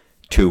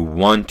to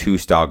 1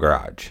 2-stall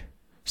garage.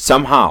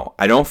 Somehow.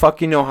 I don't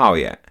fucking know how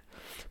yet.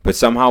 But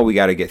somehow we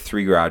got to get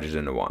 3 garages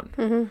into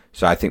 1.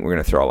 So I think we're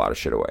going to throw a lot of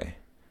shit away.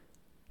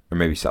 Or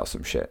maybe sell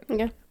some shit.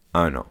 Yeah.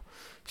 I don't know.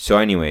 So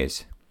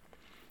anyways.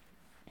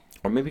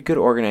 Or maybe good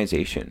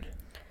organization.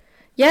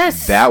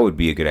 Yes. That would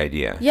be a good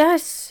idea.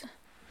 Yes.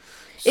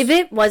 If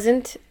it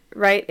wasn't,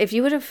 right, if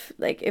we would have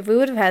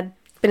had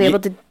been able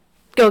to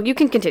go. You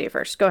can continue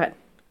first. Go ahead.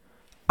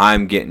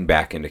 I'm getting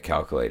back into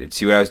calculated.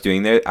 See what I was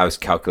doing there? I was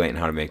calculating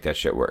how to make that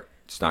shit work.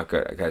 It's not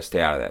good. I gotta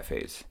stay out of that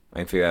phase. I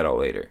can figure that out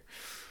later.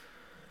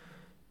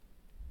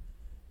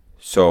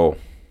 So,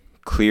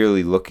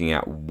 clearly looking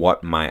at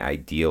what my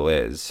ideal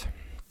is,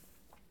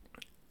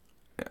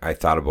 I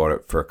thought about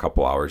it for a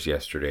couple hours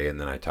yesterday, and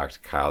then I talked to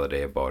Kyle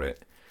today about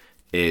it,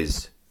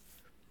 is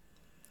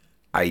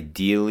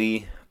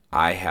ideally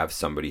I have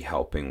somebody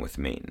helping with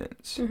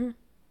maintenance. Mm-hmm.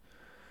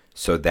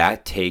 So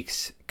that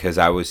takes, because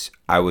I was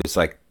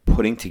like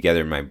putting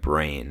together in my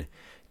brain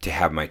to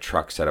have my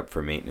truck set up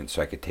for maintenance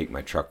so I could take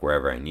my truck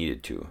wherever I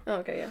needed to. Oh,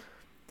 okay, yeah.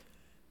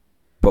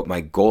 But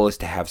my goal is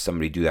to have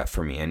somebody do that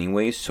for me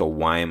anyways, so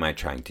why am I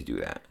trying to do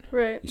that?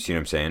 Right. You see what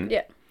I'm saying?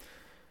 Yeah.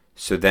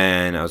 So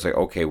then I was like,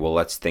 okay, well,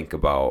 let's think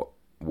about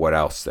what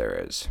else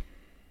there is.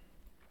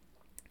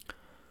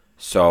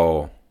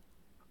 So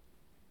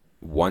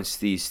once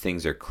these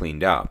things are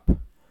cleaned up,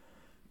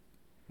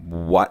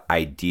 what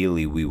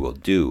ideally we will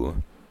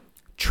do,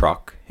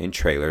 truck and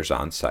trailers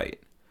on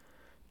site.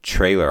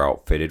 Trailer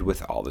outfitted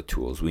with all the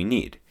tools we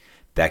need.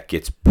 That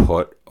gets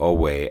put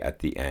away at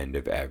the end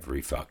of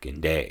every fucking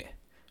day.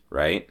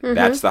 Right? Mm-hmm.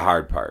 That's the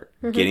hard part.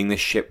 Mm-hmm. Getting the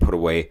shit put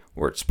away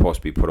where it's supposed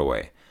to be put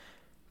away.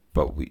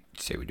 But we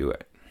say we do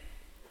it.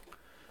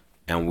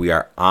 And we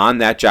are on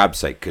that job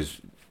site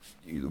because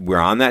we're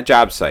on that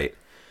job site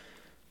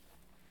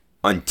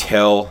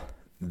until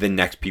the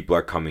next people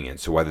are coming in.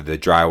 So whether the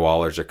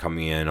drywallers are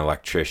coming in,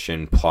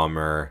 electrician,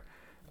 plumber,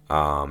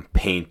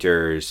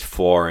 painters,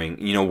 flooring,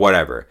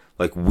 whatever.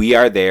 Like we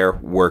are there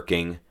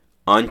working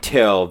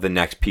until the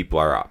next people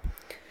are up.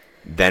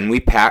 Then we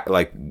pack,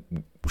 like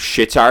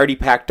shit's already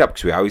packed up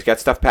because we always got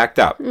stuff packed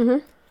up.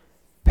 Mm-hmm.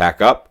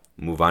 Pack up,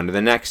 move on to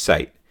the next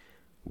site.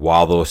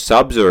 While those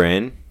subs are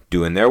in,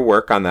 doing their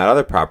work on that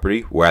other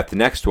property, we're at the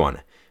next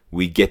one.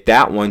 We get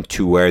that one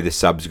to where the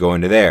subs go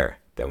into there.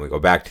 Then we go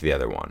back to the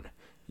other one.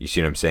 You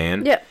see what I'm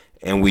saying? Yeah.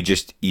 And we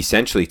just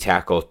essentially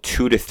tackle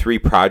 2 to 3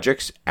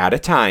 projects at a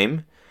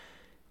time.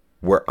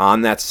 We're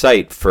on that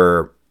site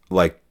for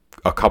like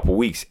a couple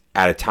weeks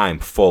at a time,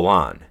 full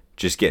on,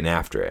 just getting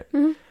after it.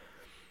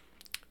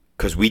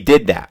 Because we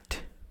did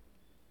that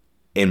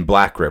in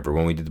Black River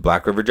when we did the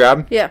Black River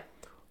job. Yeah.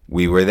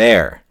 We were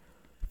there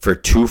for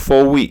 2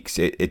 full weeks.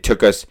 It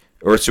took us,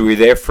 so we were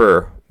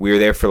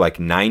there for like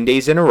 9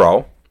 days in a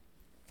row.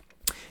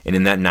 And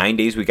in that 9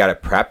 days, we got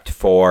it prepped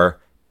for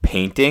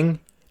painting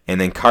and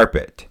then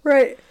carpet.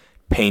 Right.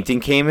 Painting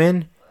came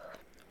in,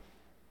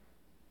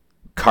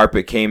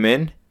 carpet came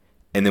in,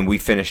 and then we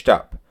finished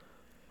up.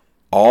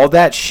 All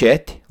that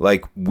shit,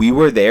 like we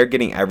were there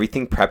getting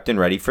everything prepped and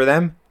ready for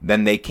them.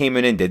 Then they came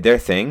in and did their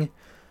thing.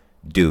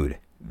 Dude,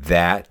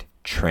 that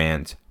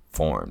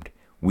transformed.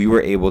 We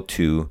were able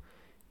to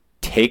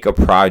take a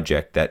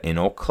project that in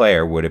Eau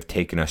Claire would have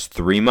taken us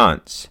 3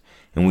 months,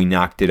 and we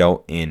knocked it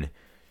out in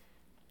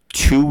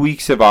 2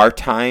 weeks of our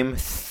time.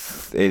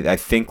 I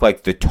think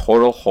like the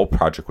total whole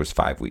project was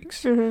 5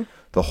 weeks. Mm-hmm.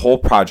 The whole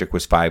project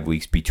was 5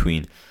 weeks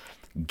between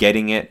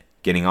getting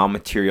all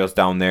materials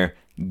down there,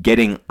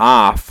 getting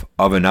off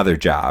of another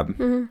job,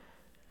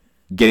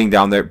 getting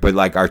down there. But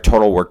like our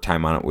total work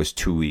time on it was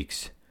 2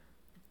 weeks.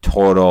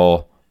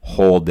 Total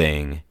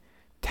holding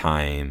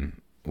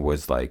time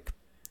was like,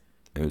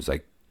 it was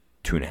like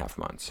 2.5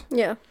 months.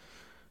 Yeah.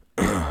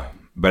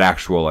 But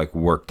actual like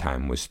work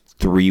time was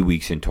 3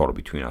 weeks in total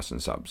between us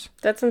and subs.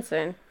 That's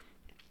insane.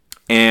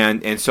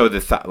 And so the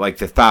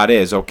thought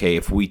is, okay,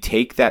 if we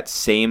take that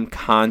same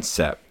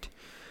concept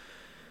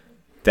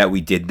that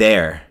we did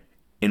there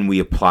and we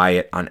apply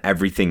it on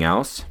everything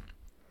else,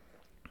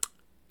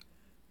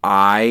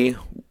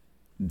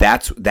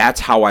 that's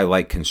how I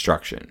like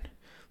construction.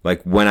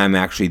 Like when I'm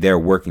actually there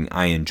working,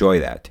 I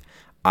enjoy that.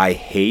 I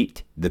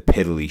hate the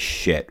piddly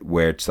shit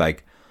where it's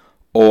like,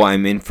 oh,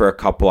 I'm in for a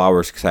couple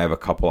hours because I have a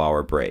couple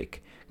hour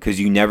break. Because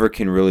you never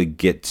can really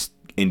get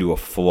into a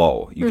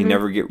flow. You can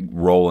never get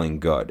rolling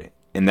good.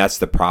 And that's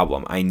the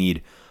problem. I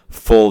need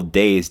full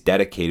days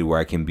dedicated where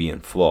I can be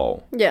in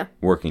flow. Yeah.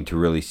 Working to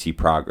really see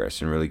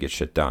progress and really get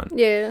shit done.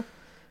 Yeah.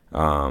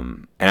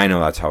 And I know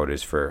that's how it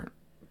is for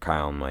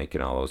Kyle and Mike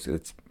and all those.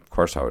 It's of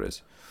course how it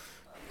is.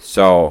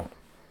 So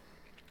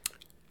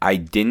I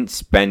didn't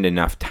spend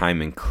enough time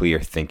in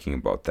clear thinking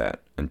about that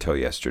until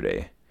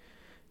yesterday.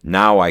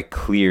 Now I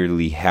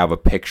clearly have a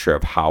picture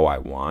of how I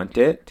want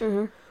it,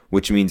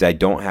 which means I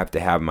don't have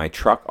to have my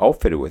truck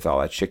outfitted with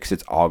all that shit because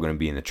it's all going to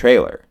be in the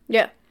trailer.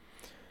 Yeah.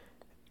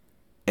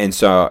 And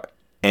so,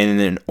 and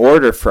in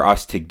order for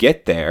us to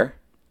get there,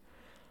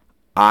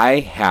 I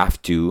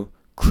have to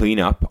clean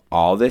up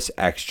all this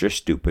extra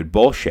stupid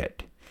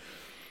bullshit,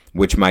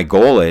 which my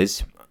goal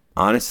is,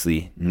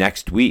 honestly,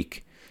 next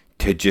week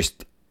to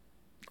just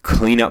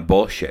clean up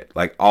bullshit,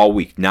 like all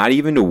week, not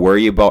even to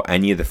worry about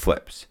any of the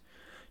flips.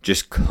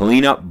 Just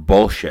clean up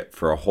bullshit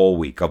for a whole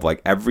week of like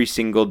every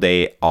single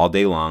day, all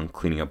day long,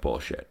 cleaning up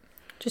bullshit.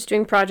 Just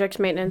doing project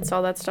maintenance,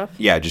 all that stuff?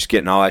 Yeah, just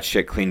getting all that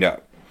shit cleaned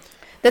up.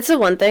 That's the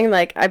one thing,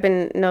 like, I've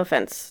been, no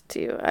offense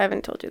to you, I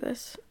haven't told you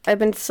this, I've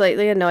been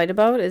slightly annoyed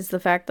about is the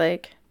fact,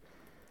 like,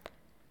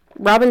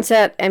 Robin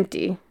sat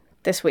empty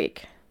this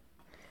week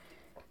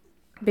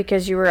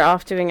because you were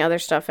off doing other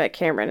stuff at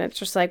Cameron. It's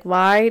just like,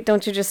 why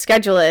don't you just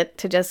schedule it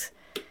to just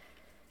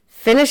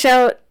finish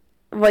out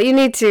what you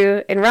need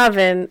to in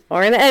Robin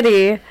or in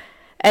Eddie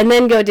and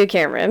then go do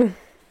Cameron?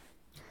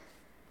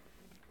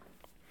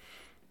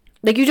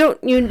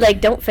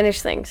 Like, don't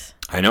finish things.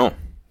 I know.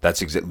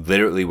 That's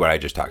literally what I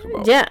just talked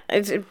about. Yeah,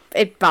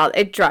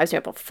 it drives me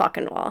up a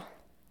fucking wall.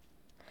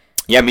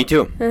 Yeah, me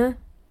too. Uh-huh.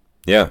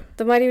 Yeah.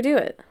 Then why do you do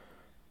it?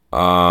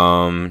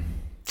 I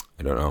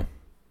don't know.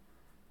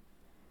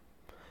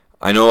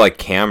 I know, like,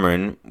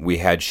 Cameron, we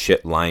had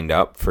shit lined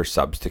up for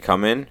subs to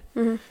come in.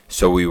 Mm-hmm.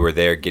 So we were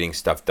there getting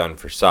stuff done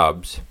for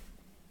subs.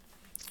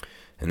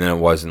 And then it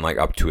wasn't, like,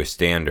 up to a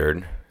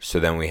standard. So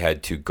then we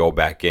had to go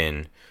back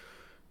in.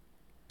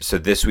 So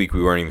this week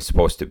we weren't even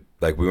supposed to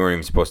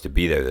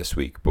be there this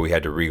week. But we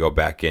had to go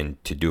back in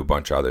to do a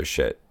bunch of other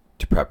shit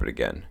to prep it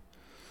again.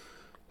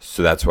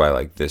 So that's why,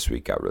 like, this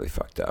week got really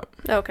fucked up.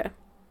 Okay.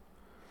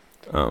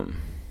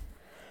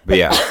 But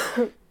yeah.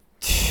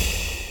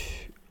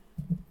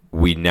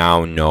 We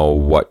now know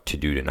what to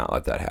do to not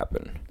let that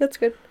happen. That's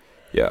good.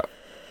 Yeah.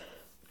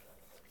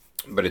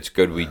 But it's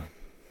good it's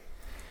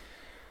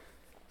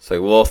like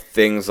little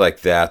things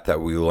like that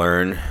we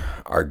learn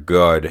are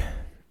good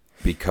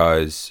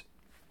because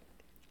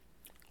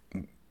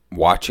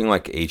watching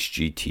like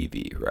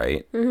HGTV,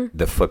 right? Mm-hmm.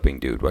 The flipping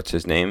dude, what's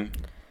his name?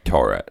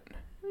 Tourette.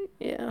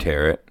 Yeah.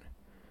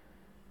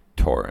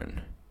 Torin.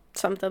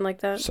 Something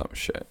like that. Some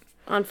shit.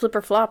 On Flip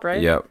or Flop, right?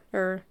 Yep.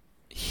 Or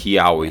he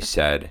always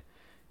said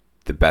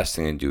the best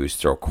thing to do is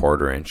throw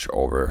 1/4 inch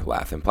over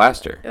lath and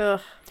plaster.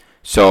 Ugh.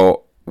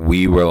 So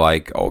we were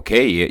like,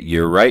 okay,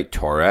 you're right,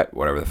 Tourette,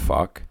 whatever the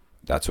fuck.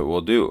 That's what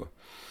we'll do.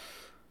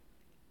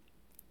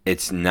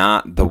 It's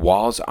not, the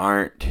walls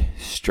aren't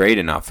straight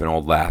enough in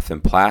old lath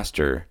and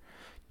plaster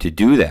to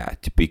do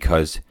that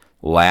because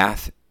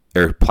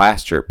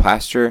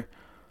plaster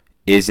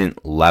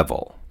isn't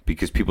level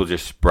because people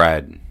just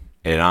spread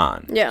it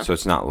on. Yeah. So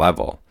it's not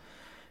level.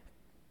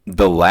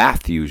 The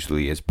lath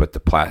usually is, but the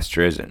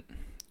plaster isn't.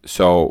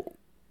 So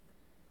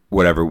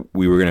whatever,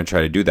 we were going to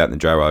try to do that, and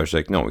the drywall was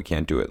like, no, we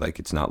can't do it. Like,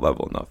 it's not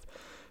level enough.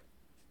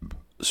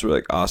 So we're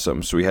like,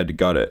 awesome. So we had to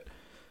gut it.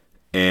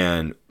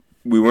 And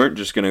we weren't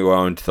just going to go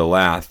out into the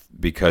lath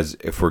because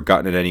if we're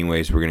gutting it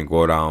anyways, we're going to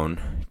go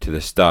down to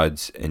the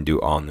studs and do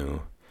all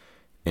new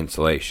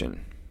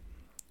insulation.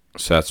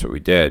 So that's what we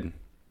did.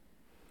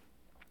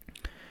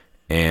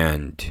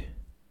 And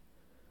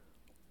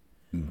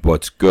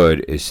what's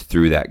good is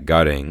through that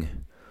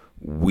gutting,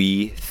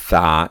 we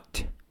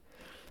thought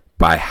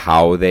by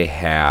how they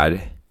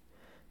had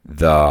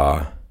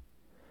the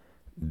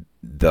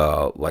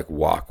like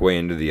walkway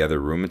into the other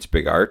room, it's a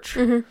big arch.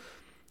 Mm-hmm.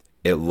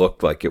 It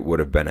looked like it would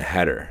have been a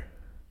header.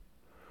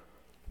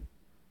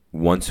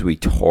 Once we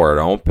tore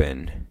it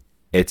open,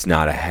 it's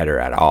not a header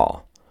at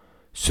all.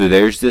 So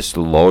there's this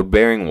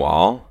load-bearing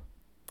wall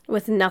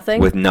with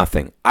nothing.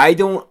 I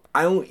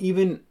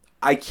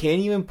can't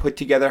even put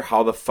together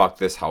how the fuck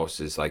this house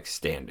is like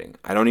standing.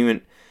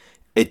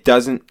 It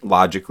doesn't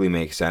logically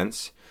make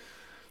sense,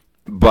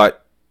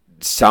 but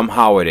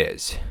somehow it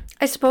is.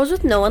 I suppose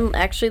with no one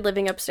actually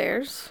living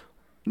upstairs.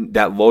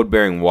 That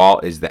load-bearing wall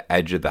is the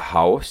edge of the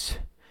house,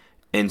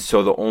 and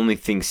so the only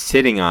thing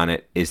sitting on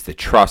it is the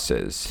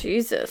trusses.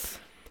 Jesus.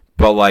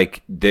 But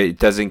like it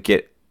doesn't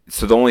get.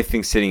 So the only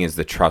thing sitting is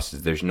the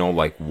trusses. There's no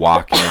like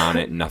walking on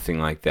it, nothing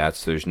like that.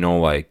 So there's no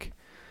like.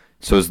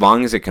 So as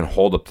long as it can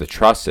hold up the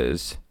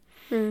trusses,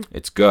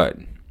 it's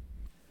good.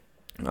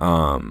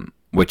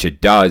 Which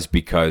it does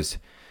because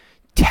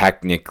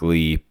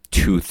technically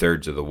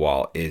 2/3 of the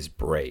wall is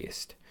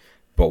braced,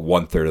 but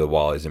 1/3 of the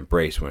wall isn't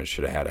braced when it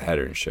should have had a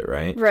header and shit,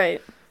 right?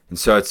 Right. And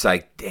so it's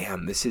like,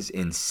 damn, this is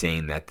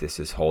insane that this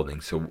is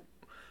holding. So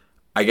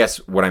I guess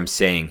what I'm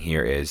saying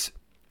here is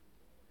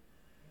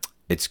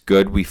it's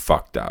good we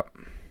fucked up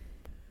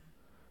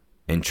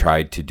and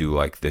tried to do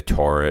like the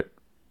Tourette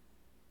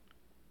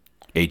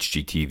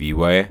HGTV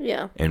way.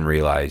 Yeah. And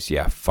realized,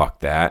 yeah,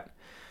 fuck that.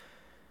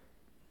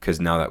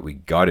 Because now that we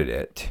gutted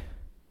it,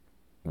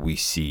 we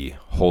see,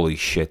 holy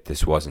shit,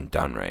 this wasn't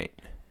done right.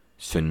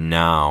 So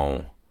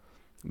now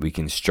we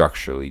can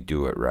structurally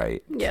do it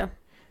right. Yeah.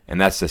 And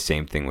that's the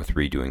same thing with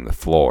redoing the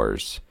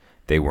floors.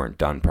 They weren't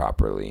done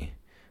properly.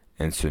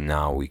 And so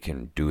now we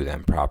can do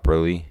them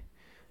properly.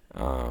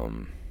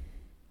 And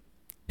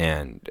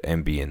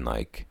being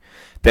like,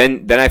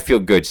 then I feel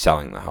good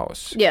selling the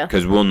house. Yeah.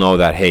 Because we'll know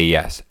that, hey,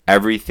 yes,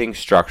 everything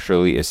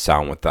structurally is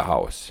sound with the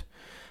house.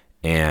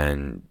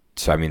 And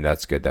so, I mean,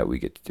 that's good that we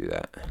get to do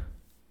that.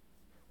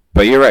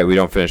 But you're right, we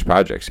don't finish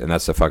projects, and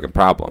that's the fucking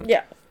problem.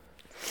 Yeah.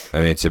 I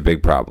mean, it's a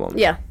big problem.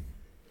 Yeah.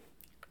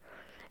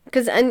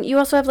 And you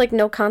also have, like,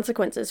 no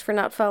consequences for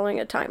not following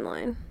a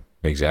timeline.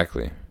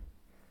 Exactly.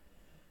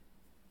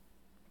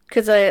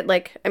 Because,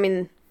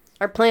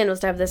 our plan was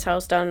to have this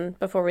house done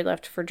before we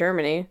left for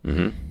Germany.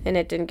 Mm-hmm. And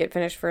it didn't get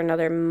finished for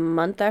another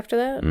month after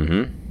that.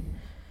 Mm-hmm.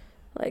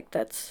 Like,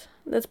 that's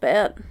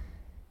bad.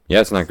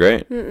 Yeah, it's not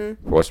great. Mm-mm.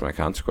 What's my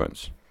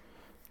consequence?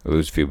 I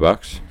lose a few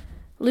bucks?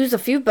 Lose a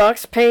few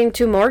bucks paying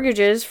 2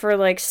 mortgages for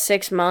like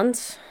 6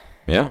 months.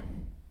 Yeah.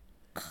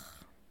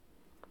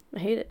 I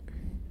hate it.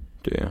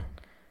 Do you?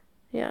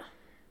 Yeah.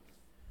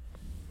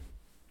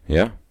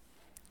 Yeah.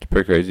 It's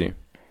pretty crazy.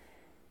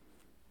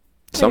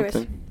 Anyways,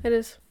 Something. it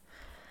is.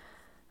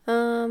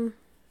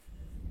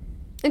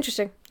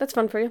 Interesting. That's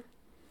fun for you.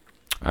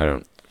 I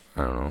don't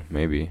know.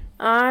 Maybe.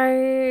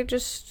 I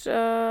just,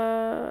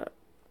 I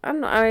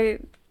don't know. I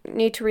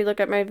need to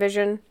relook at my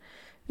vision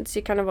and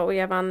see kind of what we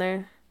have on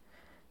there.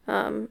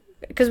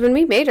 Because when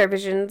we made our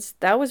visions,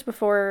 that was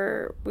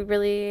before we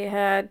really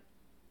had.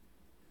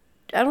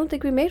 I don't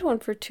think we made one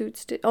for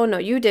Toots. Oh no,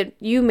 you did.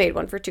 You made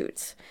one for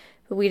Toots,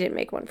 but we didn't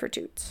make one for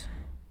Toots.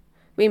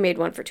 We made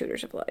one for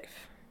Tutors of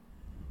Life.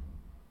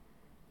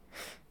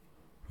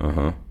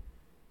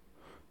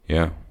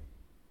 Yeah.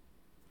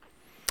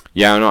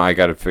 Yeah, no, I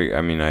gotta figure.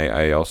 I mean,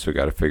 I also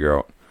gotta figure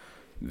out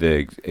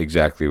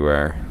exactly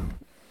where,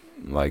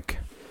 like,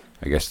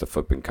 I guess the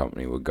flipping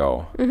company would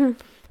go. Mm-hmm.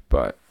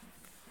 But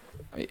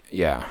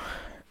yeah,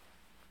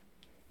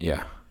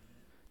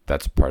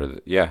 that's part of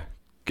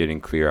getting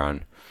clear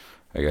on,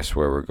 I guess,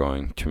 where we're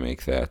going to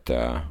make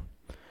that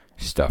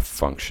stuff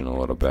function a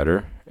little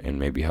better and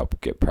maybe help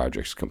get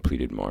projects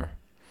completed more.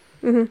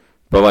 Mm-hmm.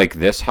 But like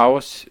this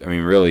house, I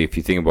mean, really, if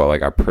you think about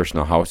like our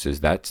personal houses,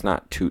 that's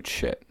not toot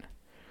shit.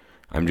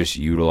 I'm just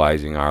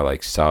utilizing our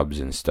like subs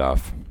and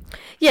stuff.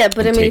 Yeah,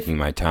 but I mean, taking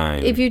my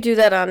time. If you do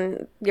that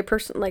on your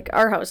like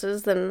our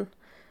houses, then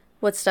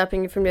what's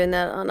stopping you from doing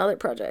that on other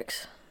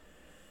projects?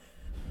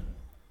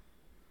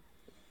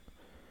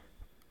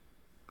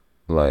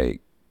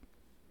 Like,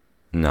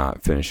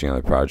 not finishing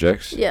other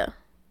projects. Yeah.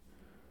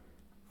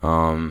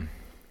 I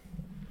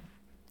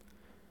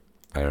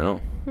don't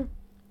know.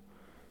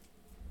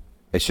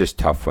 It's just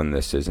tough when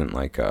this isn't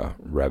like a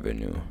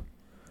revenue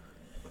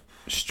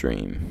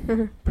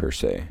stream per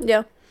se.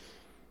 Yeah.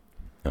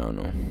 I don't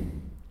know.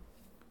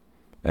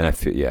 And I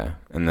feel,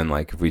 and then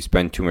like if we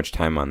spend too much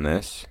time on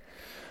this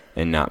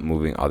and not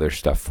moving other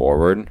stuff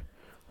forward,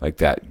 like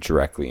that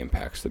directly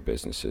impacts the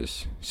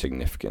businesses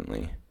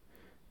significantly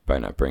by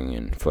not bringing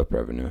in flip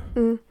revenue.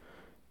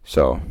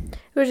 So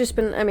it would just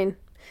been, I mean,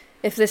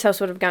 if this house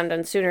would have gotten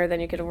done sooner, then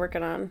you could have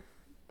working on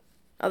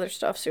other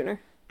stuff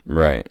sooner.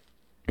 Right.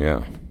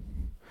 Yeah.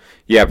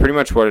 Yeah, pretty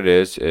much what it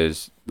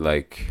is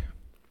like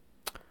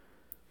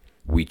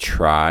we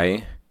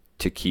try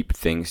to keep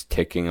things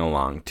ticking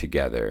along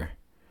together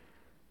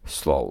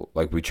slow.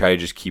 Like we try to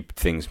just keep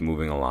things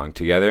moving along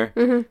together.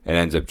 It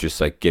ends up just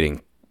like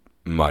getting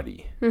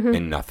muddy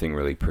and nothing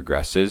really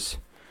progresses.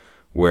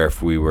 Where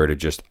if we were to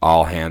just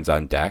all hands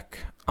on deck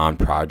on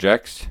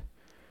projects,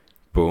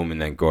 boom,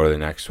 and then go to the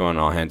next one,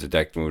 all hands on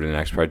deck, move to the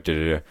next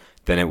project,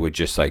 then it would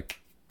just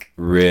like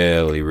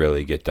really,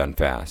 really get done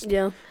fast.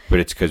 Yeah. But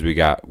it's because we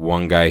got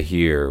one guy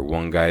here,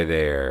 one guy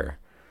there,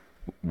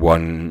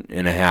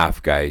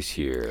 1.5 guys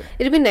here.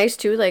 It'd be nice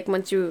too, like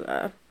once you,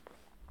 I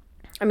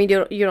mean,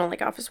 you don't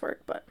like office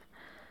work, but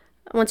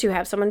once you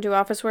have someone do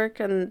office work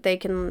and they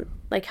can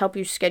like help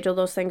you schedule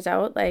those things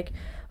out, like,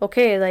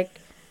 okay, like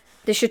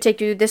this should take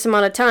you this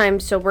amount of time,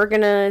 so we're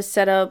gonna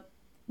set up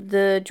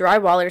the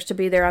drywallers to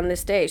be there on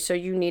this day, so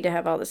you need to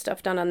have all this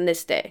stuff done on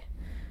this day,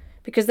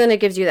 because then it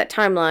gives you that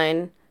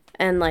timeline.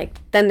 And, like,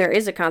 then there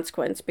is a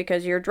consequence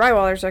because your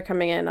drywallers are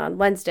coming in on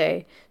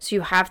Wednesday, so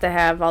you have to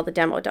have all the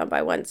demo done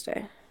by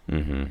Wednesday.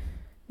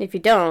 If you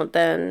don't,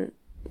 then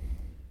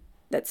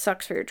that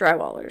sucks for your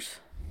drywallers.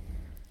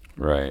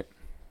 Right.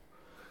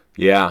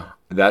 Yeah,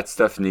 that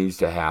stuff needs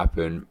to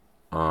happen.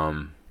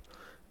 And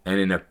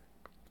in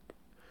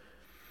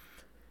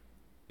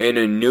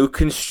a newer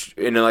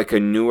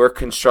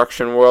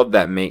construction world,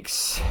 that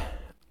makes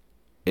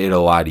it a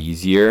lot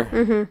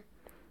easier.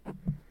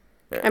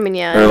 I mean,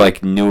 yeah. Or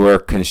like newer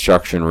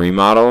construction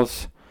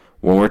remodels.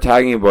 When we're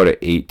talking about an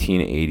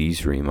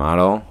 1880s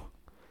remodel,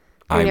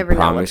 I'm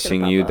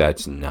promising you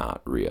that's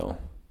not real.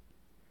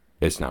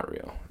 It's not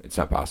real. It's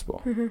not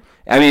possible.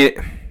 I mean,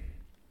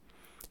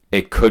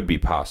 it could be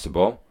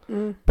possible,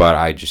 but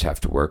I just have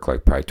to work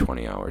like probably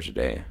 20 hours a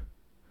day.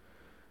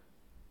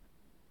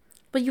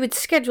 But you would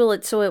schedule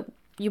it so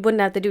you wouldn't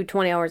have to do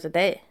 20 hours a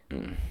day.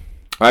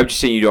 I'm just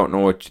saying you don't know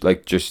what,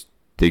 like just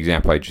the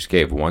example I just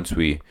gave. Once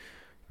we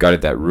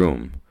gutted that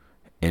room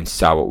and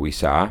saw what we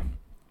saw,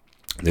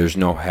 there's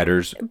no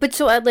headers. But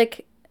so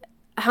like,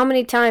 how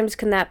many times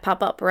can that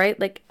pop up, right?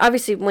 Like,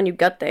 obviously when you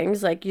gut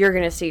things, like, you're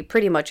going to see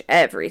pretty much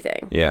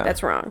everything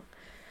that's wrong.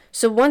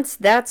 So once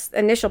that's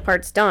initial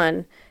part's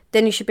done,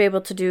 then you should be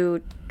able to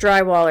do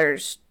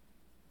drywallers,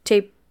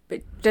 tape.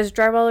 Does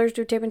drywallers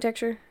do tape and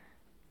texture?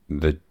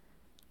 The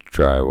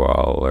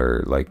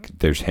drywall, like,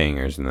 there's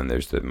hangers and then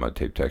there's the mud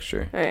tape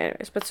texture. All right,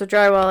 anyways, but so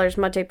drywallers,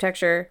 mud tape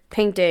texture,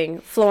 painting,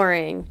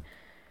 flooring,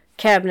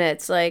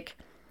 cabinets, like,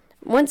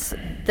 once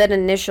that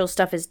initial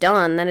stuff is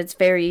done, then it's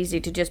very easy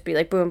to just be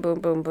like boom, boom,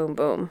 boom, boom,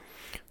 boom.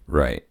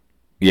 Right.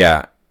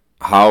 Yeah.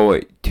 How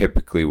it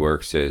typically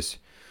works is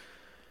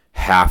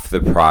half the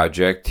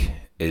project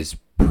is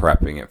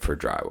prepping it for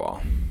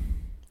drywall.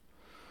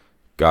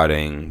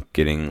 Gutting,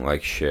 getting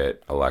like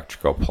shit,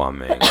 electrical,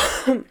 plumbing,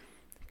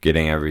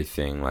 getting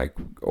everything like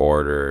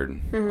ordered,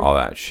 all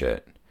that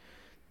shit.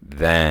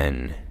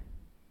 Then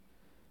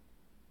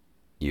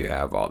you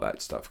have all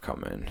that stuff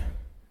coming.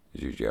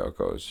 Is usually how it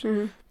goes.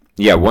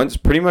 Yeah, once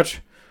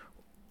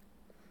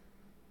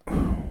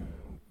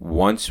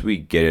we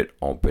get it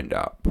opened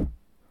up,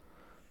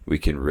 we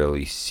can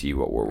really see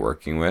what we're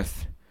working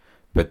with.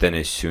 But then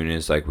as soon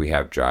as like we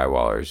have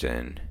drywallers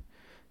in,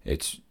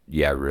 it's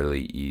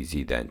really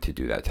easy then to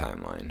do that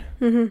timeline.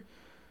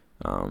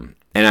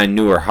 And on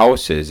newer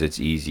houses, it's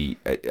easy.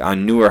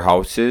 On newer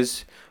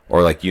houses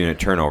or like unit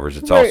turnovers,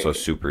 it's also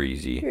super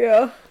easy.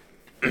 Yeah.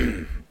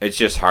 It's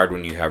just hard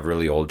when you have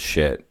really old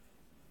shit.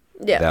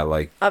 Yeah. That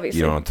like obviously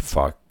you don't know what the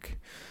fuck.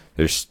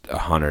 There's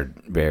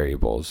 100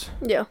 variables.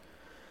 Yeah.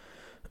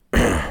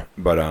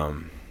 But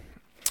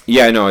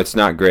yeah, no, it's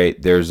not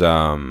great. There's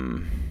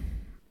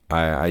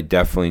I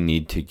definitely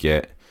need to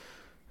get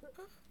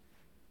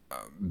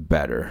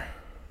better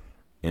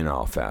in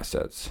all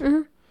facets.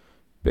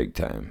 Big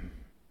time.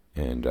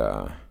 And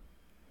I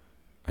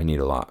need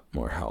a lot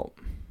more help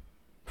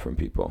from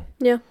people.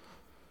 Yeah.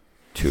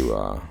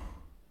 To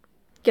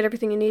get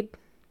everything you need.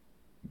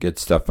 Get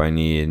stuff I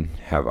need,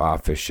 have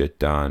office shit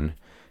done,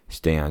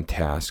 stay on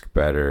task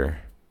better,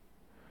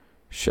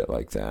 shit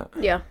like that.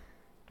 Yeah,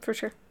 for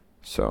sure.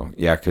 So,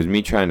 yeah, because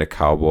me trying to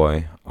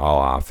cowboy all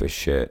office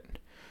shit,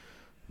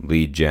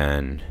 lead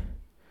gen,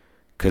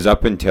 because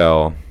up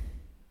until,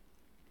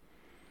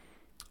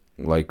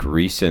 like,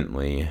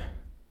 recently,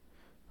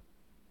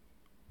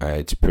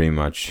 it's pretty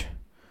much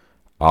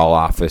all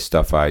office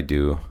stuff I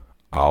do,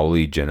 all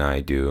lead gen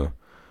I do,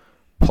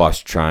 plus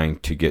trying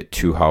to get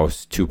two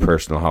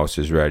personal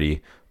houses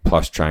ready,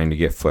 plus trying to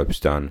get flips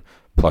done,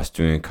 plus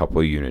doing a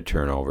couple of unit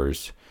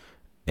turnovers.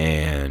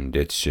 And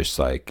it's just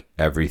like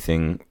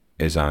everything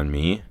is on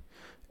me.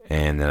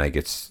 And then I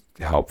get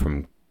help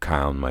from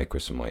Kyle and Mike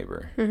with some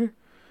labor.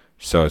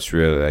 So it's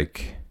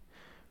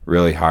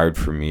really hard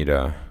for me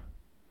to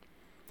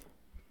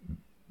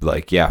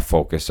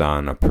focus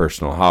on a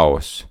personal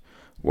house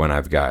when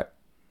I've got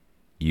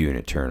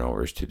unit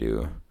turnovers to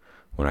do.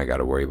 When I got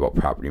to worry about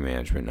property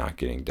management not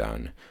getting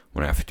done,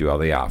 when I have to do all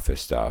the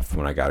office stuff,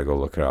 when I got to go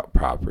look at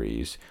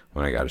properties,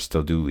 when I got to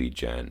still do lead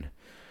gen.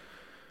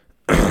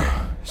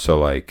 So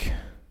like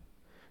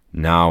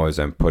now as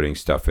I'm putting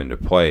stuff into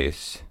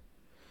place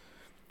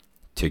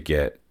to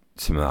get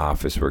some of the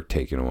office work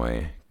taken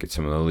away, get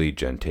some of the lead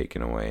gen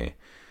taken away,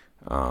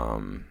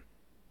 get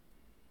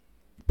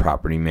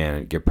property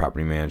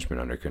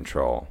management under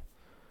control,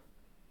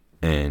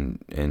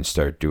 and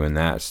start doing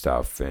that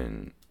stuff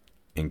and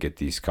get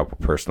these couple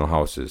personal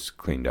houses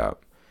cleaned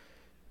up,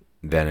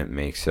 then it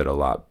makes it a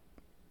lot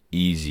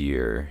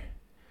easier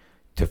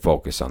to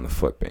focus on the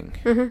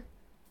flipping.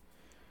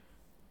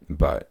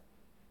 But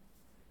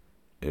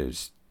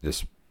this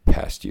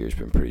past year's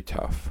been pretty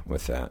tough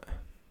with that.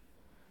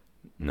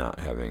 Not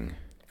having...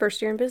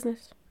 First year in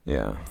business.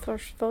 Yeah.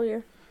 First full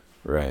year.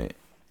 Right.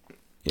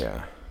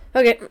 Yeah.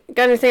 Okay.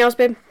 Got anything else,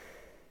 babe?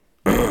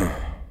 No,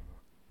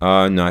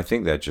 I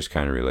think that just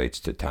kind of relates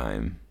to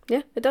time.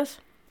 Yeah, it does.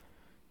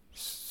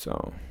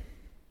 So,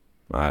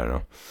 I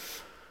don't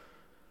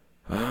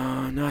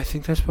know. No, I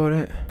think that's about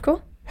it.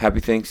 Cool. Happy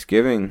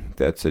Thanksgiving.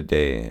 That's a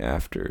day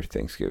after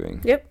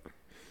Thanksgiving. Yep.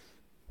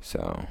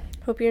 So.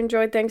 Hope you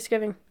enjoyed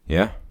Thanksgiving.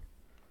 Yeah.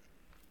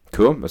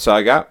 Cool. That's all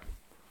I got.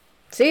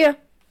 See ya.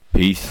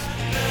 Peace.